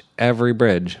 pretty much every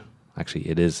bridge, actually,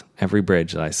 it is every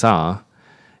bridge that I saw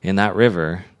in that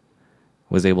river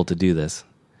was able to do this,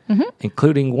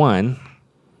 including one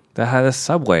that had a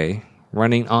subway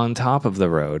running on top of the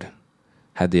road,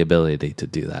 had the ability to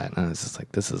do that. And I was just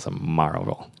like, this is a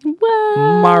marvel. What?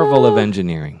 Marvel of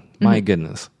engineering. My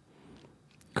goodness.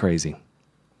 Crazy.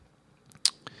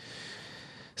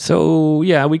 So,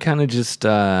 yeah, we kind of just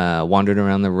wandered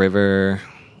around the river.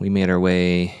 We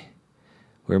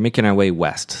were making our way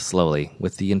west slowly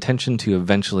with the intention to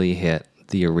eventually hit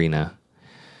the arena.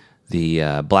 The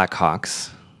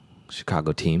Blackhawks,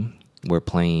 Chicago team, were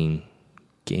playing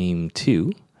game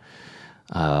 2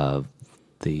 of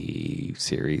the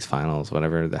series finals,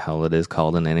 whatever the hell it is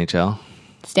called in NHL.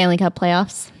 Stanley Cup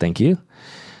playoffs. Thank you.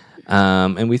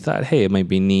 And we thought, hey, it might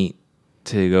be neat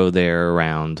to go there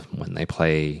around when they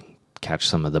play, catch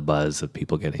some of the buzz of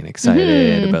people getting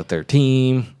excited about their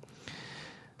team.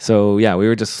 So, yeah, we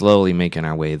were just slowly making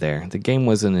our way there. The game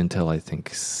wasn't until, I think,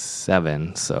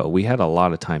 7, so we had a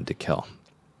lot of time to kill.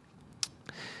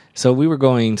 So we were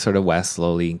going sort of west,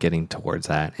 slowly getting towards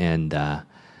that, and I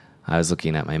was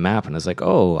looking at my map, and I was like,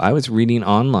 oh, I was reading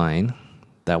online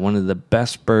that one of the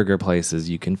best burger places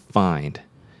you can find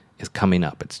is coming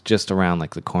up. It's just around,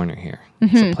 like, the corner here.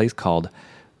 It's a place called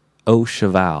Au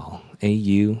Cheval,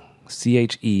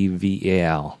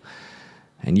 Aucheval.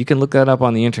 And you can look that up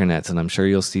on the internet, and I'm sure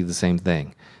you'll see the same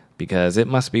thing, because it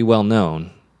must be well known,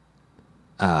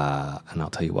 and I'll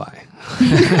tell you why.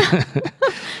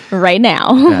 Right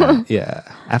now. Yeah,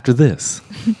 after this,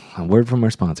 a word from our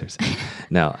sponsors.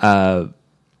 No,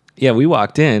 yeah, we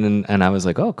walked in, and I was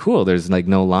like, oh, cool, there's like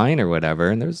no line or whatever,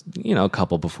 and there's, a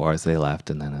couple before us, they left,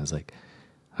 and then I was like,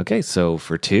 okay, so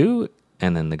for 2,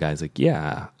 and then the guy's like,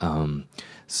 yeah,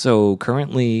 so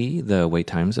currently the wait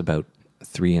time's about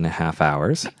 3.5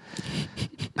 hours.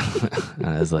 And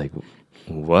I was like,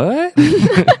 what?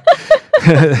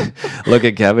 Look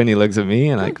at Kevin, he looks at me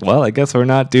and like, well, I guess we're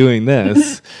not doing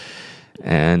this.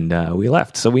 And we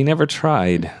left. So we never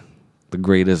tried the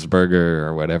greatest burger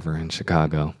or whatever in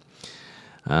Chicago.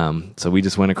 So we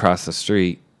just went across the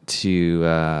street to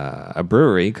a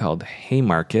brewery called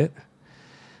Haymarket.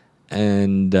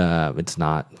 And it's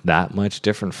not that much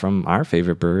different from our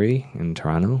favorite brewery in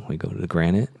Toronto. We go to the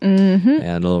Granite, and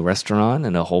a little restaurant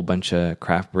and a whole bunch of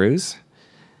craft brews.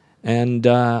 And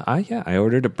I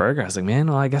ordered a burger. I was like, man,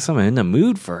 well, I guess I'm in the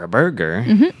mood for a burger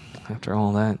after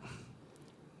all that.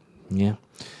 Yeah.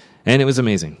 And it was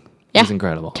amazing. It was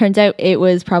incredible. Turns out it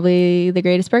was probably the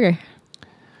greatest burger.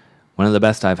 One of the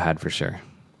best I've had for sure.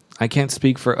 I can't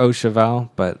speak for Au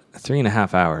Cheval, but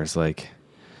 3.5 hours, like...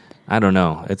 I don't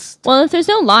know. Well, if there's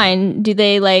no line, do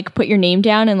they like put your name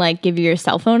down and like give your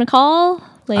cell phone a call?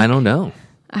 Like, I don't know.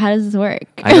 How does this work?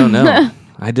 I don't know.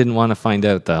 I didn't want to find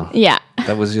out though. Yeah.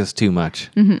 That was just too much.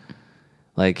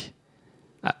 Like,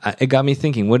 it got me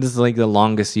thinking, what is like the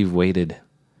longest you've waited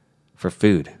for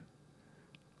food?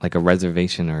 Like a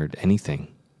reservation or anything?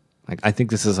 Like, I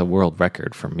think this is a world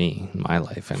record for me in my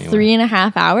life anyway.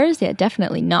 3.5 hours? Yeah,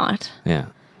 definitely not. Yeah.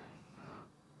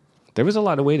 There was a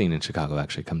lot of waiting in Chicago,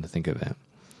 actually, come to think of it.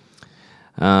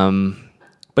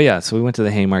 But yeah, so we went to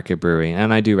the Haymarket Brewery,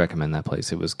 and I do recommend that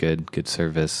place. It was good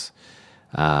service.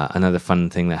 Another fun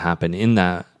thing that happened in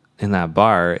that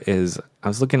bar is I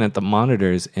was looking at the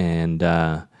monitors, and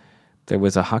there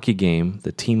was a hockey game.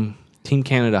 The Team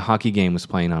Canada hockey game was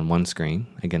playing on one screen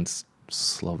against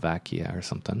Slovakia or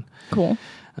something. Cool.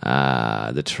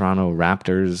 The Toronto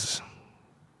Raptors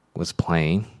was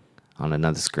playing on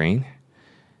another screen.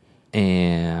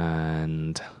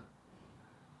 And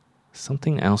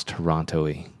something else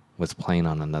Toronto-y was playing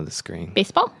on another screen.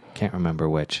 Baseball? Can't remember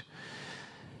which.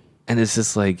 And it's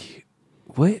just like,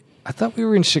 what? I thought we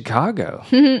were in Chicago.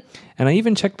 And I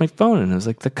even checked my phone and it was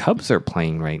like, the Cubs are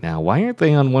playing right now. Why aren't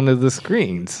they on one of the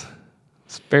screens?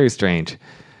 It's very strange.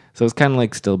 So it's kind of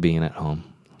like still being at home.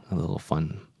 A little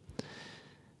fun.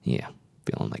 Yeah,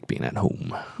 feeling like being at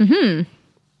home. Mm-hmm.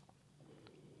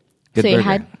 Good so you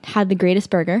burger. had the greatest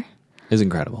burger. It was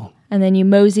incredible. And then you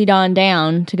moseyed on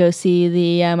down to go see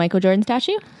the Michael Jordan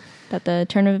statue at the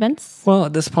turn of events? Well,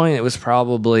 at this point, it was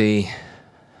probably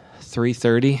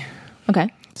 3:30. Okay.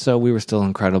 So we were still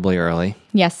incredibly early.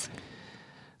 Yes.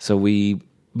 So we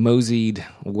moseyed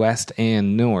west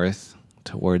and north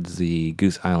towards the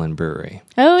Goose Island Brewery.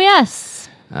 Oh, yes.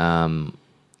 And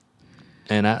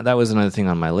that was another thing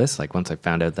on my list. Like, once I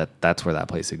found out that that's where that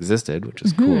place existed, which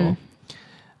is cool,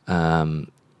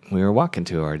 we were walking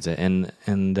towards it. And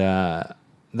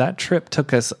that trip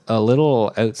took us a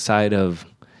little outside of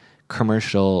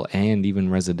commercial and even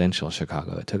residential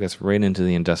Chicago. It took us right into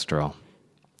the industrial,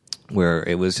 where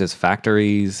it was just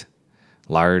factories,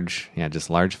 large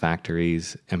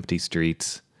factories, empty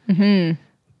streets. Mm-hmm.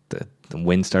 The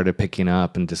wind started picking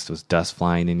up and just was dust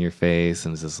flying in your face,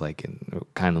 and it was just like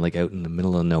kind of like out in the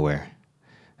middle of nowhere.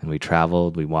 And we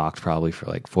walked probably for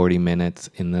like 40 minutes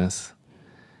in this.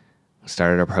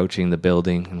 Started approaching the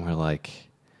building, and we're like,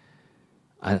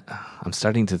 I'm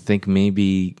starting to think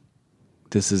maybe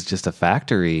this is just a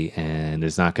factory and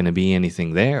there's not going to be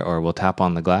anything there, or we'll tap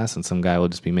on the glass and some guy will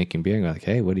just be making beer and go like,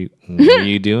 hey, what are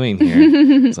you doing here?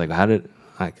 It's like,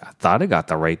 I thought I got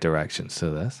the right directions to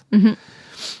this. Mm-hmm.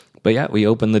 But yeah, we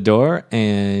opened the door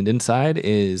and inside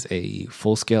is a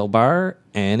full-scale bar,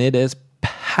 and it is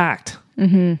packed.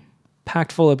 Mm-hmm.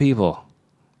 Packed full of people.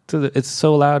 It's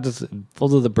so loud, just full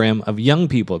to the brim of young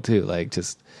people too, like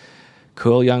just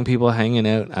cool young people hanging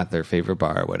out at their favorite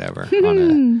bar or whatever on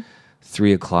a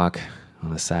 3:00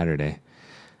 on a Saturday.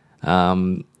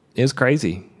 It was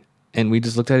crazy, and we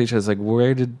just looked at each other like,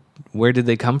 where did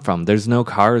they come from? There's no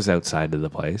cars outside of the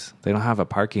place. They don't have a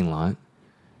parking lot.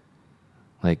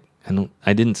 Like,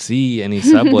 I didn't see any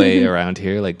subway around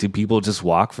here. Like, do people just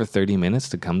walk for 30 minutes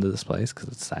to come to this place because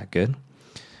it's that good?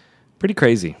 Pretty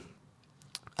crazy.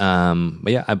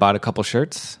 But yeah, I bought a couple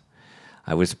shirts.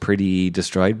 I was pretty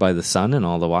destroyed by the sun and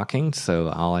all the walking, so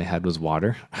all I had was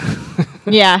water.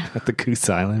 Yeah. At the Goose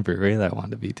Island Brewery that I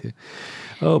wanted to be to.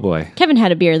 Oh boy. Kevin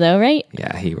had a beer though, right?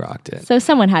 Yeah, he rocked it. So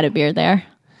someone had a beer there.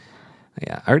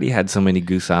 Yeah, I already had so many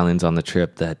Goose Islands on the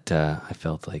trip that I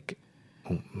felt like,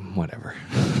 whatever.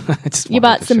 You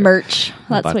bought some merch.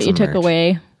 That's what you took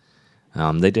away.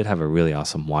 They did have a really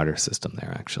awesome water system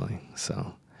there, actually,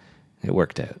 so it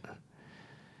worked out.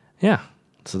 Yeah,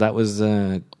 so that was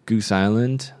Goose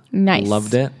Island. Nice.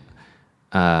 Loved it.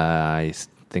 I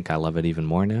think I love it even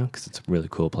more now because it's a really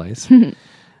cool place.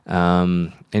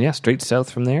 And yeah, straight south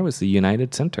from there was the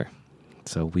United Center.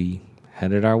 So we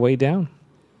headed our way down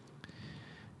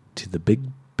to the big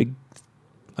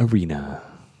arena.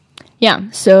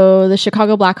 Yeah, so the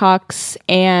Chicago Blackhawks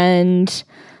and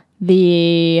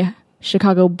the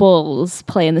Chicago Bulls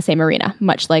play in the same arena,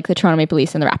 much like the Toronto Maple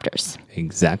Leafs and the Raptors.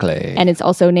 Exactly. And it's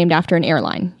also named after an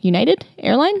airline. United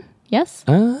Airline? Yes?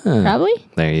 Probably?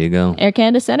 There you go. Air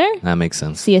Canada Center? That makes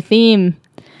sense. See a theme.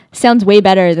 Sounds way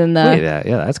better than the yeah,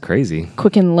 that's crazy.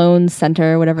 Quicken Loans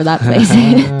Center, whatever that place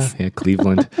is. Yeah,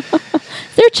 Cleveland.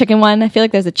 Is there a chicken one? I feel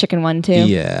like there's a chicken one too.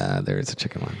 Yeah, there is a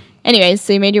chicken one. Anyways,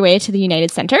 so you made your way to the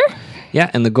United Center. Yeah,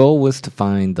 and the goal was to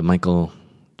find the Michael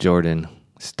Jordan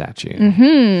statue.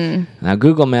 Mm-hmm. Now,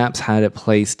 Google Maps had it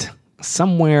placed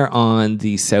somewhere on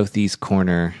the southeast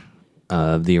corner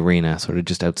of the arena, sort of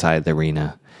just outside the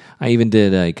arena. I even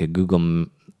did like a Google...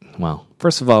 Well,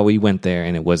 first of all, we went there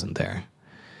and it wasn't there.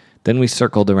 Then we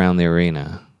circled around the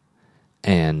arena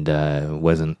and it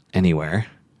wasn't anywhere.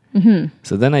 Mm-hmm.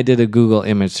 So then I did a Google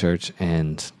image search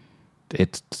and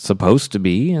it's supposed to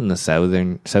be in the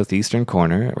southeastern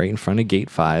corner, right in front of Gate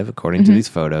 5, according to these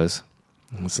photos.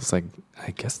 And it's just like,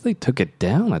 I guess they took it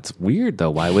down. That's weird,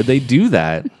 though. Why would they do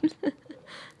that?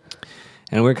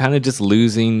 And we're kind of just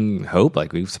losing hope.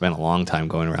 Like, we've spent a long time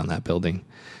going around that building.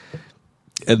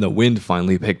 And the wind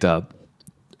finally picked up.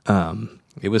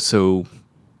 It was so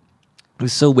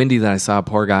windy that I saw a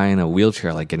poor guy in a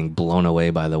wheelchair, like, getting blown away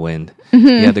by the wind. Mm-hmm.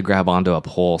 He had to grab onto a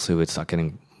pole so he would stop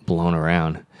getting blown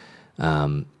around.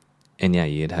 And yeah,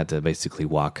 you'd had to basically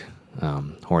walk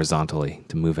horizontally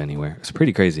to move anywhere. It was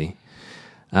pretty crazy.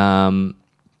 And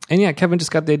yeah, Kevin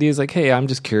just got the idea. He's like, hey, I'm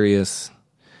just curious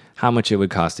how much it would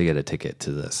cost to get a ticket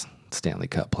to this Stanley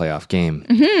Cup playoff game.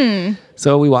 Mm-hmm.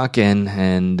 So we walk in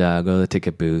and go to the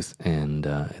ticket booth, and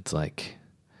it's like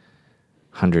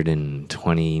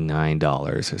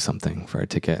 $129 or something for a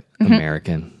ticket. Mm-hmm.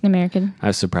 American. I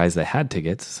was surprised they had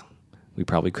tickets. We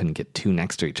probably couldn't get two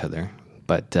next to each other.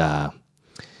 But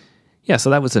yeah, so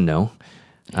that was a no.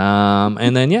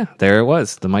 And then, yeah, there it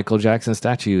was. The Michael Jackson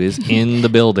statue is in the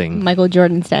building. Michael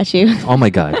Jordan statue. Oh, my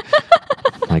God.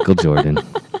 Michael Jordan.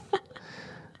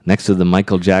 Next to the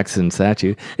Michael Jackson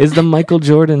statue is the Michael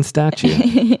Jordan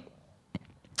statue.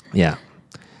 Yeah.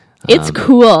 It's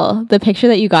cool. The picture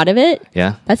that you got of it.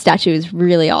 Yeah. That statue is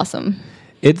really awesome.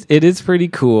 It is pretty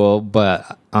cool,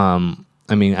 but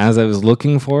I mean, as I was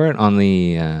looking for it on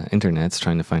the internets,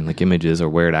 trying to find like images or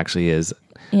where it actually is,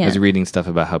 I was reading stuff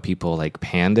about how people like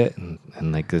panned it and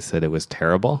like they said it was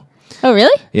terrible. Oh,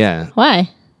 really? Yeah. Why?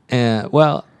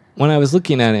 Well, when I was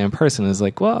looking at it in person, I was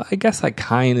like, well, I guess I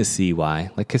kind of see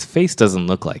why. Like, his face doesn't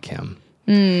look like him.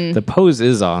 The pose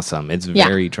is awesome. It's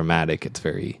very dramatic. It's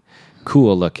very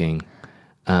cool looking.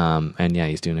 And yeah,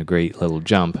 he's doing a great little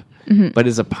jump. Mm-hmm. But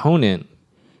his opponent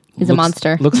is a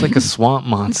monster. Looks like a swamp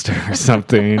monster or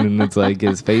something. And it's like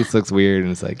his face looks weird.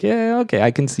 And it's like, yeah, okay,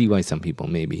 I can see why some people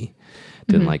maybe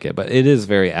didn't like it. But it is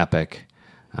very epic.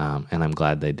 And I'm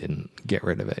glad they didn't get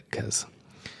rid of it, because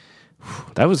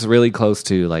that was really close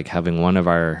to like having one of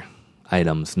our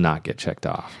items not get checked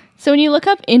off. So when you look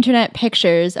up internet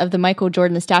pictures of the Michael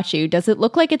Jordan statue, does it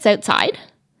look like it's outside?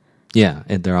 Yeah,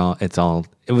 it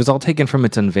was all taken from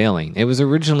its unveiling. It was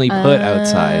originally put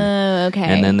outside. Okay.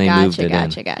 And then they moved it in.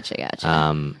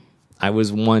 Gotcha. I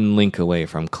was one link away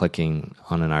from clicking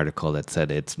on an article that said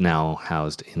it's now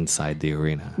housed inside the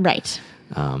arena. Right.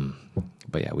 But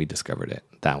yeah, we discovered it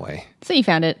that way. So you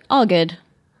found it. All good.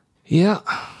 Yeah.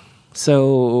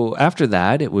 So after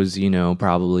that, it was,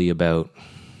 probably about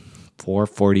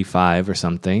 4:45 or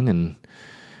something, and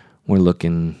we're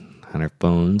looking on our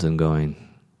phones and going,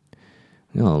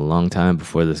 a long time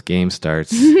before this game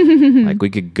starts. Like, we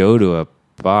could go to a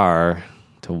bar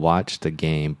to watch the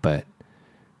game, but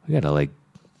we gotta like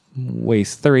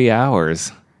waste 3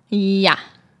 hours. Yeah.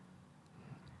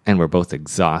 And we're both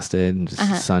exhausted and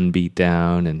just sun beat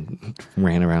down and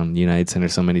ran around United Center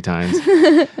so many times.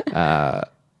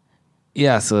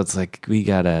 Yeah, so it's like we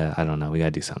gotta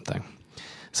do something.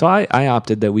 So I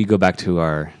opted that we go back to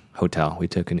our hotel. We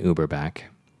took an Uber back.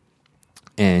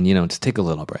 And, just take a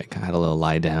little break. I had a little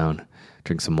lie down,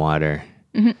 drink some water.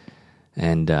 Mm-hmm.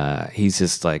 And he's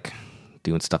just like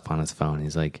doing stuff on his phone.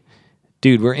 He's like,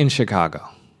 dude, we're in Chicago.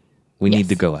 We need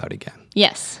to go out again.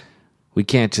 Yes. We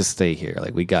can't just stay here.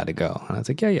 Like, we got to go. And I was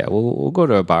like, yeah, we'll go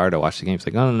to a bar to watch the game. He's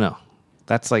like, no.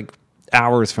 That's like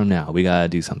hours from now. We got to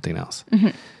do something else. Mm-hmm.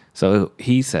 So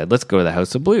he said, let's go to the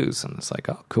House of Blues. And it's like,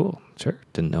 oh, cool. Sure.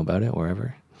 Didn't know about it,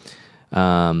 wherever.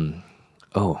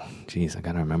 Oh, geez, I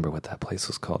got to remember what that place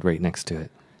was called right next to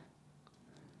it.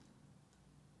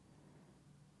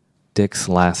 Dick's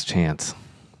Last Chance.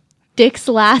 Dick's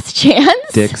Last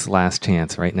Chance? Dick's Last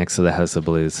Chance, right next to the House of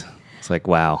Blues. It's like,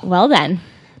 wow. Well then.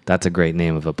 That's a great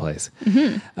name of a place.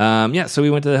 Mm-hmm. Yeah, so we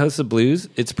went to the House of Blues.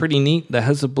 It's pretty neat. The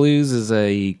House of Blues is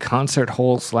a concert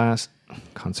hall /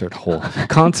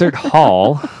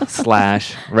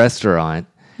 restaurant.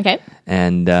 Okay.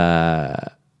 And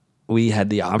we had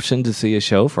the option to see a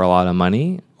show for a lot of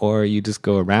money, or you just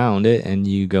go around it and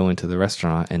you go into the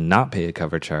restaurant and not pay a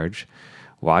cover charge,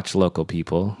 watch local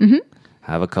people,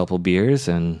 have a couple beers,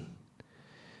 and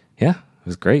yeah, it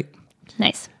was great.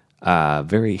 Nice.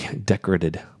 Very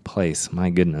decorated place. My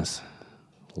goodness.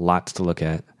 Lots to look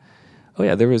at. Oh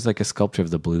yeah, there was like a sculpture of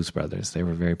the Blues Brothers. They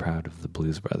were very proud of the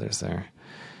Blues Brothers there.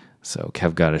 So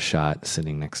Kev got a shot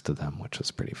sitting next to them, which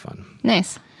was pretty fun.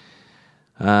 Nice.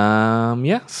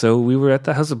 Yeah, so we were at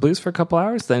the House of Blues for a couple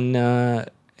hours. Then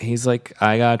he's like,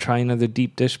 I gotta try another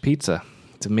deep dish pizza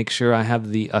to make sure I have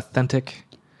the authentic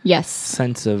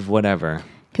sense of whatever.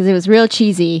 Because it was real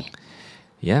cheesy.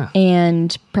 Yeah.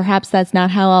 And perhaps that's not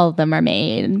how all of them are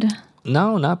made.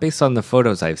 No, not based on the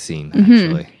photos I've seen,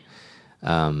 actually.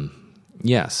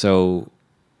 Yeah, so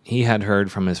he had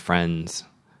heard from his friends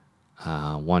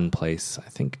one place, I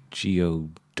think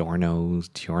Giorno's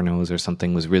or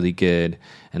something was really good.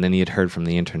 And then he had heard from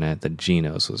the internet that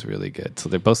Gino's was really good. So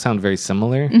they both sound very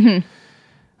similar.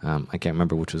 I can't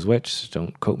remember which was which.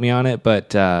 Don't quote me on it. But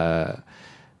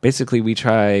basically, we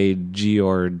tried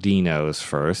Giordino's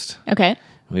first. Okay.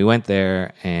 We went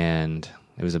there, and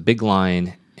it was a big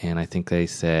line, and I think they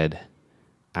said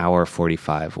hour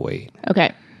 45 wait.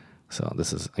 Okay. So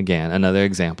this is, again, another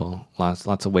example.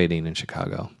 Lots of waiting in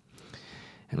Chicago.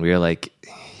 And we were like,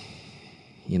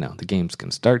 the game's going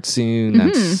to start soon.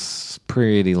 That's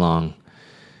pretty long.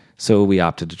 So we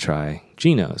opted to try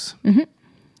Gino's.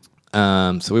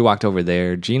 So we walked over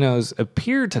there. Gino's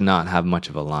appeared to not have much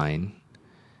of a line.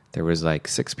 There was like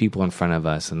 6 people in front of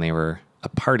us, and they were a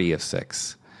party of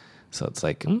 6. So it's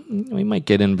like, we might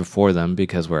get in before them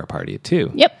because we're a party of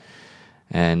 2. Yep.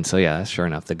 And so, yeah, sure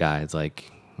enough, the guy's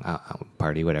like,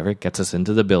 party, whatever, gets us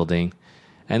into the building.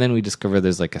 And then we discover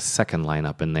there's like a second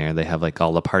lineup in there. They have like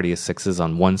all the party of 6s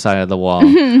on one side of the wall,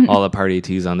 all the party of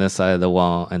 2s on this side of the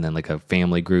wall, and then like a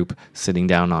family group sitting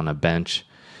down on a bench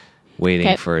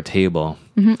waiting for a table.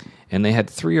 And they had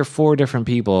 3 or 4 different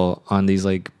people on these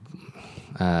like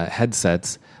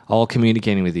headsets all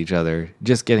communicating with each other,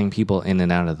 just getting people in and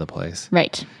out of the place.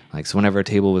 Right. Like, so whenever a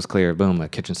table was clear, boom, a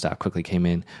kitchen staff quickly came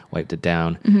in, wiped it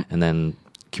down, and then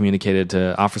communicated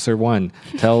to Officer 1,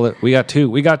 tell it, we got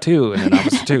 2, and then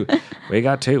Officer 2, we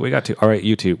got 2. All right,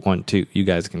 you 2, 1, 2, you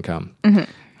guys can come.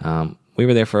 We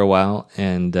were there for a while,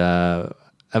 and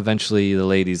eventually the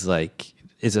lady's like,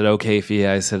 is it okay if you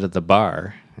guys sit at the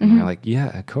bar? And we're like,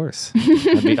 yeah, of course.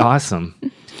 That'd be awesome.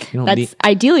 That's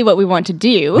ideally what we want to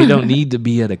do. We don't need to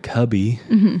be at a cubby.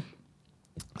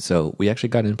 So we actually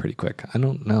got in pretty quick. I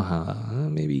don't know how,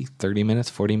 maybe 30 minutes,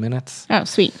 40 minutes. Oh,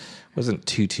 sweet. Wasn't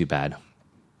too bad.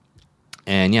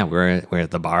 And yeah, we're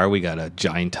at the bar. We got a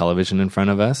giant television in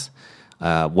front of us.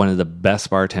 One of the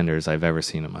best bartenders I've ever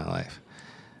seen in my life.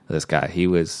 This guy, he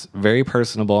was very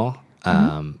personable.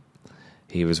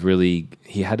 He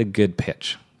had a good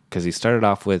pitch because he started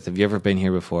off with, have you ever been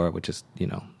here before? Which is,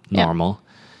 normal. Yeah.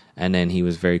 And then he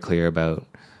was very clear about,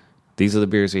 these are the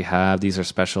beers we have. These are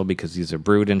special because these are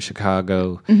brewed in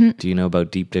Chicago. Do you know about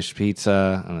deep dish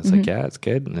pizza? And it's like, yeah, it's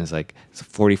good. And it's like, it's a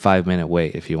 45-minute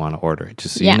wait if you want to order it,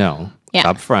 just so you know. Yeah.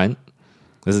 Up front.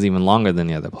 This is even longer than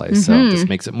the other place. So this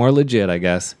makes it more legit, I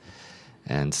guess.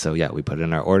 And so, yeah, we put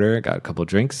in our order, got a couple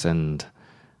drinks, and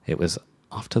it was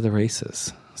off to the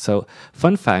races. So,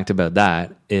 fun fact about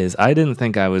that is I didn't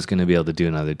think I was going to be able to do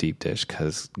another deep dish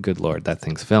because, good Lord, that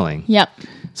thing's filling. Yep.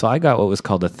 So I got what was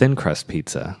called a thin crust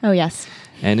pizza. Oh, yes.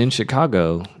 And in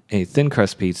Chicago, a thin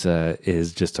crust pizza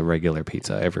is just a regular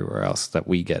pizza everywhere else that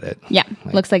we get it. Yeah,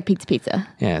 looks like pizza.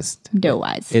 Yeah, it's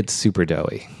dough-wise. It's super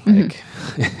doughy. Like,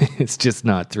 it's just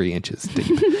not 3 inches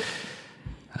deep.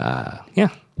 Yeah,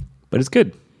 but it's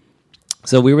good.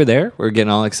 So we were there. We were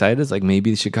getting all excited. It's like maybe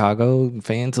the Chicago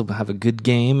fans will have a good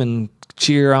game and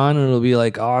cheer on, and it'll be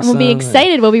like awesome. We'll be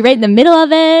excited. We'll be right in the middle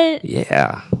of it.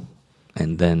 Yeah.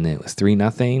 And then it was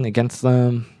 3-0 against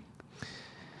them.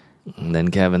 And then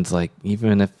Kevin's like,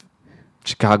 even if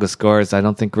Chicago scores, I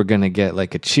don't think we're going to get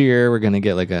like a cheer. We're going to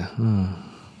get like a...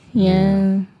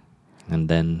 Yeah. And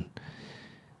then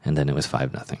it was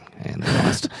 5-0. And they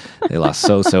lost. They lost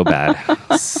so bad.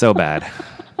 So bad.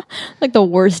 Like the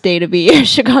worst day to be a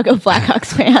Chicago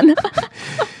Blackhawks fan.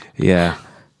 Yeah.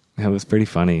 It was pretty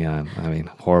funny.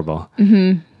 Horrible.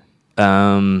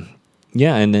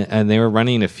 Yeah, and they were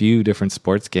running a few different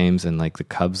sports games, and like the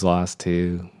Cubs lost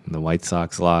too, and the White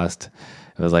Sox lost.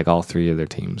 It was like all 3 of their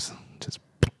teams. Just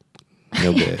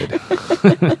no good.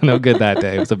 No good that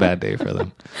day. It was a bad day for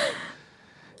them.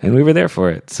 And we were there for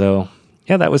it. So,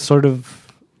 yeah, that was sort of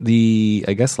the,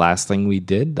 I guess, last thing we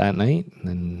did that night, and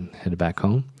then headed back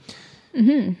home.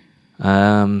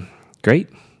 Great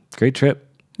trip.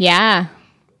 Yeah.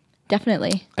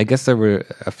 definitely. I guess there were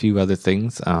a few other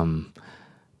things.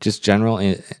 Just general,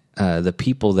 the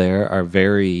people there are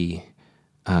very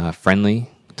friendly,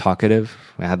 talkative.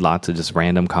 I had lots of just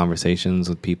random conversations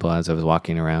with people as I was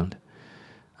walking around.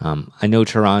 I know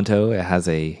Toronto, it has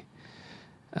I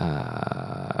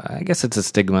guess it's a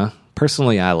stigma.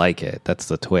 Personally, I like it. That's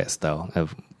the twist, though.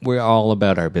 We're all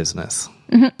about our business.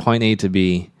 Point A to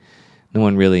B, no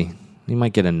one really, you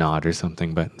might get a nod or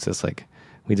something, but it's just like,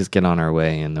 we just get on our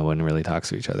way and no one really talks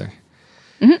to each other.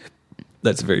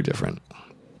 That's very different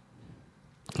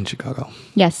in Chicago.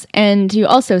 Yes, and you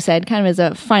also said, kind of as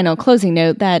a final closing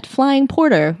note, that Flying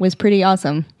Porter was pretty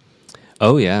awesome.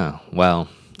 Oh, yeah. Well,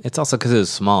 it's also because it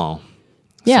was small.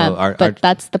 Yeah, so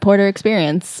that's the Porter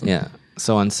experience. Yeah.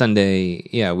 So on Sunday,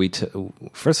 yeah,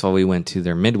 first of all, we went to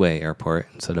their Midway airport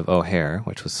instead of O'Hare,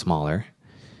 which was smaller.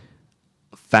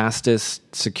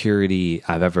 Fastest security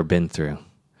I've ever been through.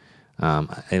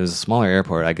 It was a smaller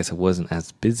airport. I guess it wasn't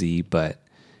as busy, but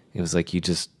it was like you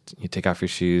take off your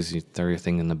shoes, you throw your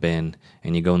thing in the bin,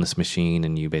 and you go in this machine,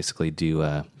 and you basically do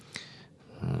a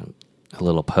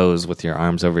little pose with your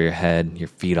arms over your head, your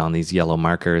feet on these yellow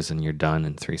markers, and you're done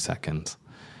in 3 seconds.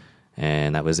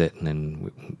 And that was it. And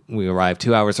then we arrived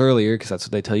 2 hours earlier because that's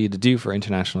what they tell you to do for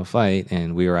international flight.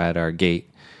 And we were at our gate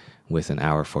with an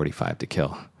hour 45 to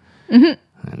kill. And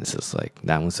this is like,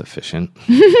 that was efficient.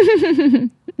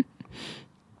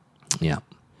 Yeah.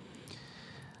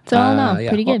 So all in all,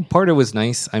 pretty good. Porter was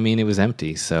nice. I mean, it was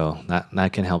empty, so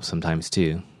that can help sometimes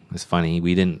too. It was funny.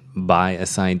 We didn't buy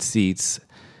assigned seats,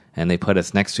 and they put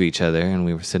us next to each other, and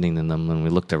we were sitting in them. When we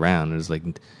looked around, it was like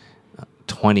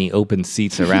 20 open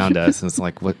seats around us, and it's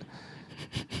like, what?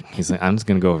 He's like, I'm just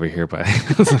gonna go over here, but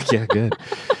I was like, yeah, good.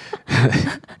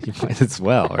 You might as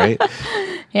well, right?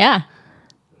 Yeah.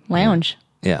 Lounge.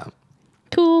 Yeah.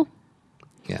 Cool.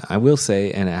 Yeah, I will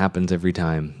say, and it happens every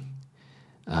time.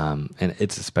 And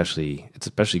it's especially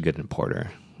good in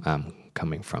Porter,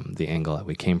 coming from the angle that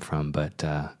we came from. But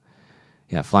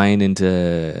yeah, flying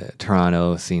into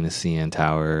Toronto, seeing the CN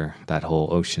Tower, that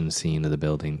whole ocean scene of the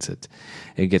buildings,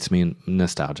 it gets me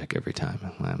nostalgic every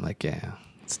time. I'm like, yeah,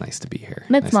 it's nice to be here.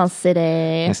 That small city.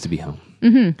 Nice to be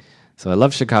home. So I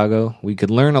love Chicago. We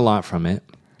could learn a lot from it.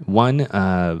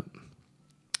 One,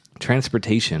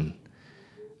 transportation.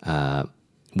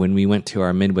 When we went to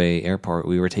our Midway airport,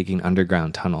 we were taking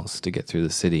underground tunnels to get through the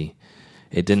city.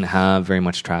 It didn't have very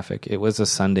much traffic. It was a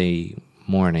Sunday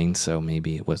morning, so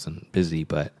maybe it wasn't busy,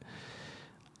 but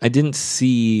I didn't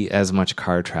see as much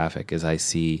car traffic as I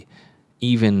see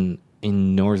even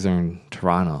in northern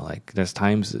Toronto. Like, there's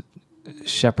times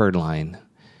Shepherd Line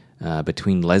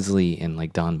between Leslie and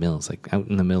like Don Mills, like out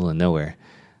in the middle of nowhere.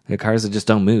 There are cars that just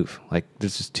don't move. Like,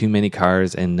 there's just too many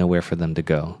cars and nowhere for them to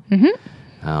go.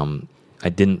 I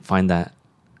didn't find that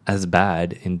as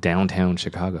bad in downtown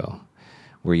Chicago,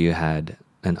 where you had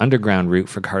an underground route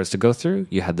for cars to go through.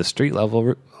 You had the street level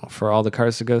route for all the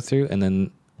cars to go through. And then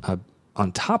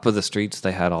on top of the streets,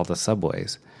 they had all the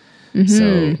subways.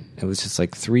 So it was just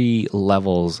like 3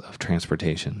 levels of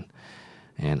transportation.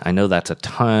 And I know that's a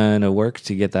ton of work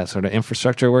to get that sort of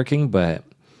infrastructure working, but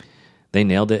they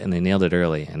nailed it, and they nailed it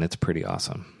early, and it's pretty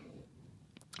awesome.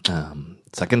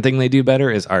 Second thing they do better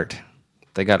is art.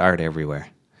 They got art everywhere.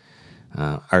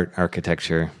 Art,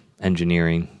 architecture,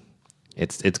 engineering.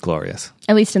 It's glorious.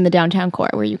 At least in the downtown core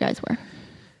where you guys were.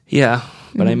 Yeah,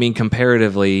 but I mean,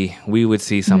 comparatively, we would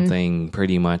see something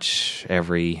pretty much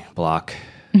every block.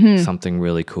 Something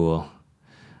really cool.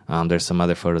 There's some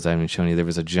other photos I haven't shown you. There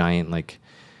was a giant like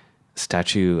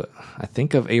statue, I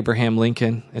think of Abraham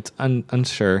Lincoln. It's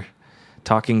unsure,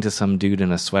 talking to some dude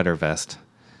in a sweater vest.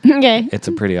 Okay. It's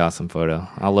a pretty awesome photo.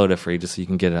 I'll load it for you just so you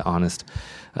can get an honest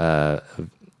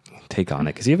take on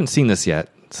it, because you haven't seen this yet.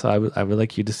 So I would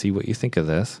like you to see what you think of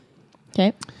this.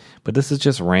 Okay. But this is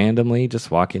just randomly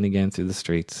just walking again through the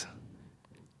streets.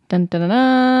 Dun, dun, dun,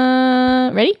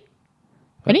 dun. Ready?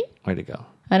 Ready? Where'd it go?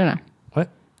 I don't know. What?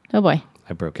 Oh boy.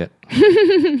 I broke it.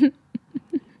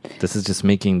 This is just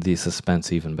making the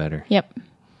suspense even better. Yep.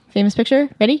 Famous picture.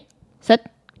 Ready?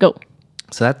 Set. Go.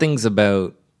 So that thing's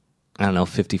about, I don't know,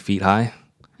 50 feet high.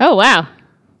 Oh, wow.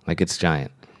 Like, it's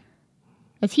giant.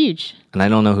 That's huge. And I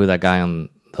don't know who that guy on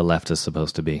the left is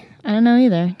supposed to be. I don't know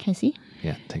either. Can I see?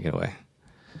 Yeah, take it away.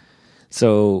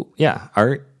 So, yeah,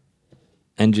 art,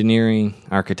 engineering,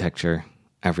 architecture,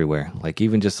 everywhere. Like,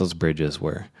 even just those bridges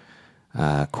were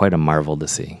quite a marvel to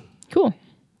see. Cool.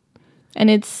 And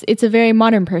it's a very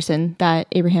modern person that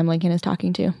Abraham Lincoln is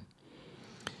talking to.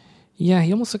 Yeah,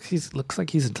 he almost looks like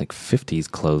he's in like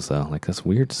 50s clothes, though. Like this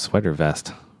weird sweater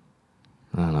vest.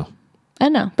 I don't know. I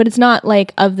don't know, but it's not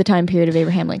like of the time period of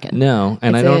Abraham Lincoln. No,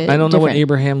 and It's I don't know what different.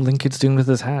 Abraham Lincoln's doing with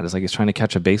his hat. It's like he's trying to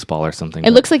catch a baseball or something.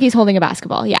 It looks like he's holding a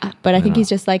basketball, yeah. But I think he's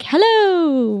just like,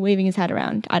 hello, waving his hat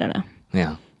around. I don't know.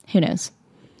 Yeah. Who knows?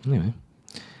 Anyway.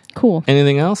 Cool.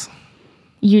 Anything else?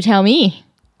 You tell me.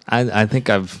 I think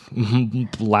I've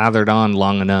lathered on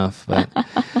long enough, but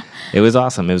it was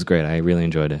awesome. It was great. I really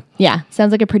enjoyed it. Yeah,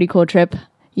 sounds like a pretty cool trip.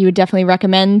 You would definitely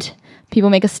recommend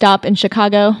people make a stop in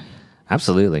Chicago?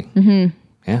 Absolutely. Mm-hmm.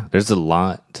 Yeah, there's a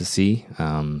lot to see.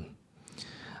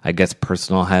 I guess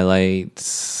personal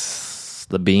highlights,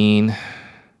 the bean.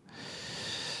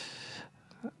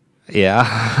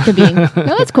 Yeah. The bean.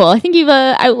 No, that's cool. I think you've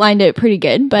outlined it pretty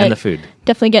good, but And the food.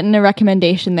 Definitely getting a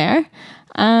recommendation there.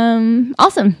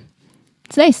 Awesome.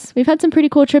 It's nice. We've had some pretty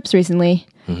cool trips recently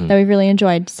that we've really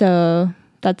enjoyed, so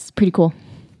that's pretty cool.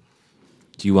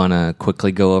 Do you want to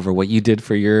quickly go over what you did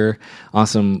for your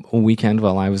awesome weekend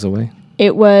while I was away?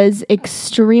 It was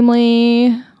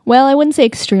extremely, well, I wouldn't say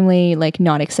extremely, like,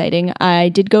 not exciting. I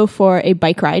did go for a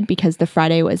bike ride because the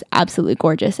Friday was absolutely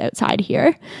gorgeous outside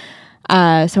here. So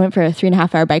I went for a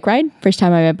 3.5-hour bike ride. First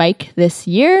time I rode a bike this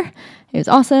year. It was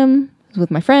awesome. I was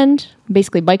with my friend.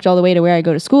 Basically biked all the way to where I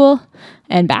go to school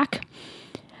and back.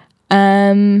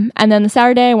 And then the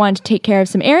Saturday I wanted to take care of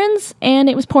some errands, and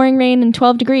it was pouring rain and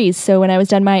 12 degrees. So when I was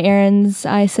done my errands,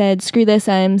 I said, screw this,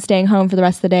 I'm staying home for the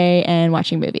rest of the day and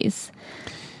watching movies.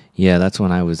 Yeah, that's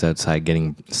when I was outside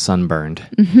getting sunburned.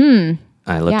 Mm-hmm.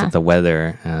 I looked at the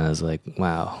weather and I was like,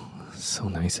 wow, it's so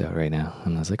nice out right now.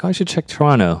 And I was like, oh, I should check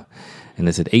Toronto. And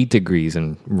it said 8 degrees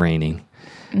and raining.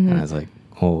 Mm-hmm. And I was like,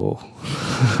 oh.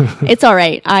 It's all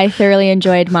right. I thoroughly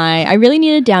enjoyed I really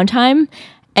needed downtime.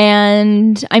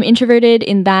 And I'm introverted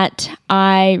in that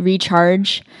I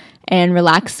recharge and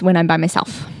relax when I'm by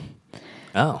myself.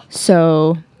 Oh.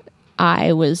 So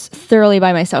I was thoroughly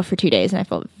by myself for 2 days, and I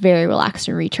felt very relaxed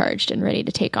and recharged and ready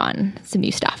to take on some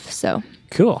new stuff. So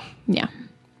Cool. Yeah.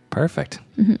 Perfect.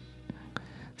 Mm-hmm.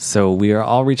 So we are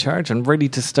all recharged and ready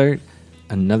to start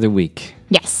another week.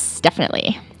 Yes,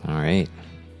 definitely. All right.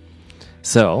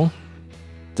 So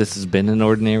this has been an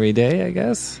ordinary day, I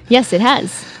guess. Yes, it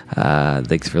has.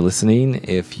 Thanks for listening.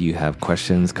 If you have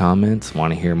questions, comments,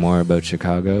 want to hear more about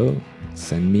Chicago,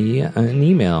 send me an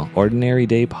email,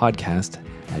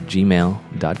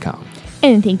 ordinarydaypodcast@gmail.com.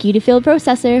 And thank you to Field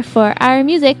Processor for our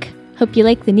music. Hope you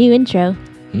like the new intro.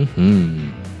 Mm-hmm.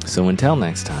 So until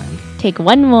next time, Take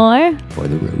one more for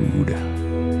the road.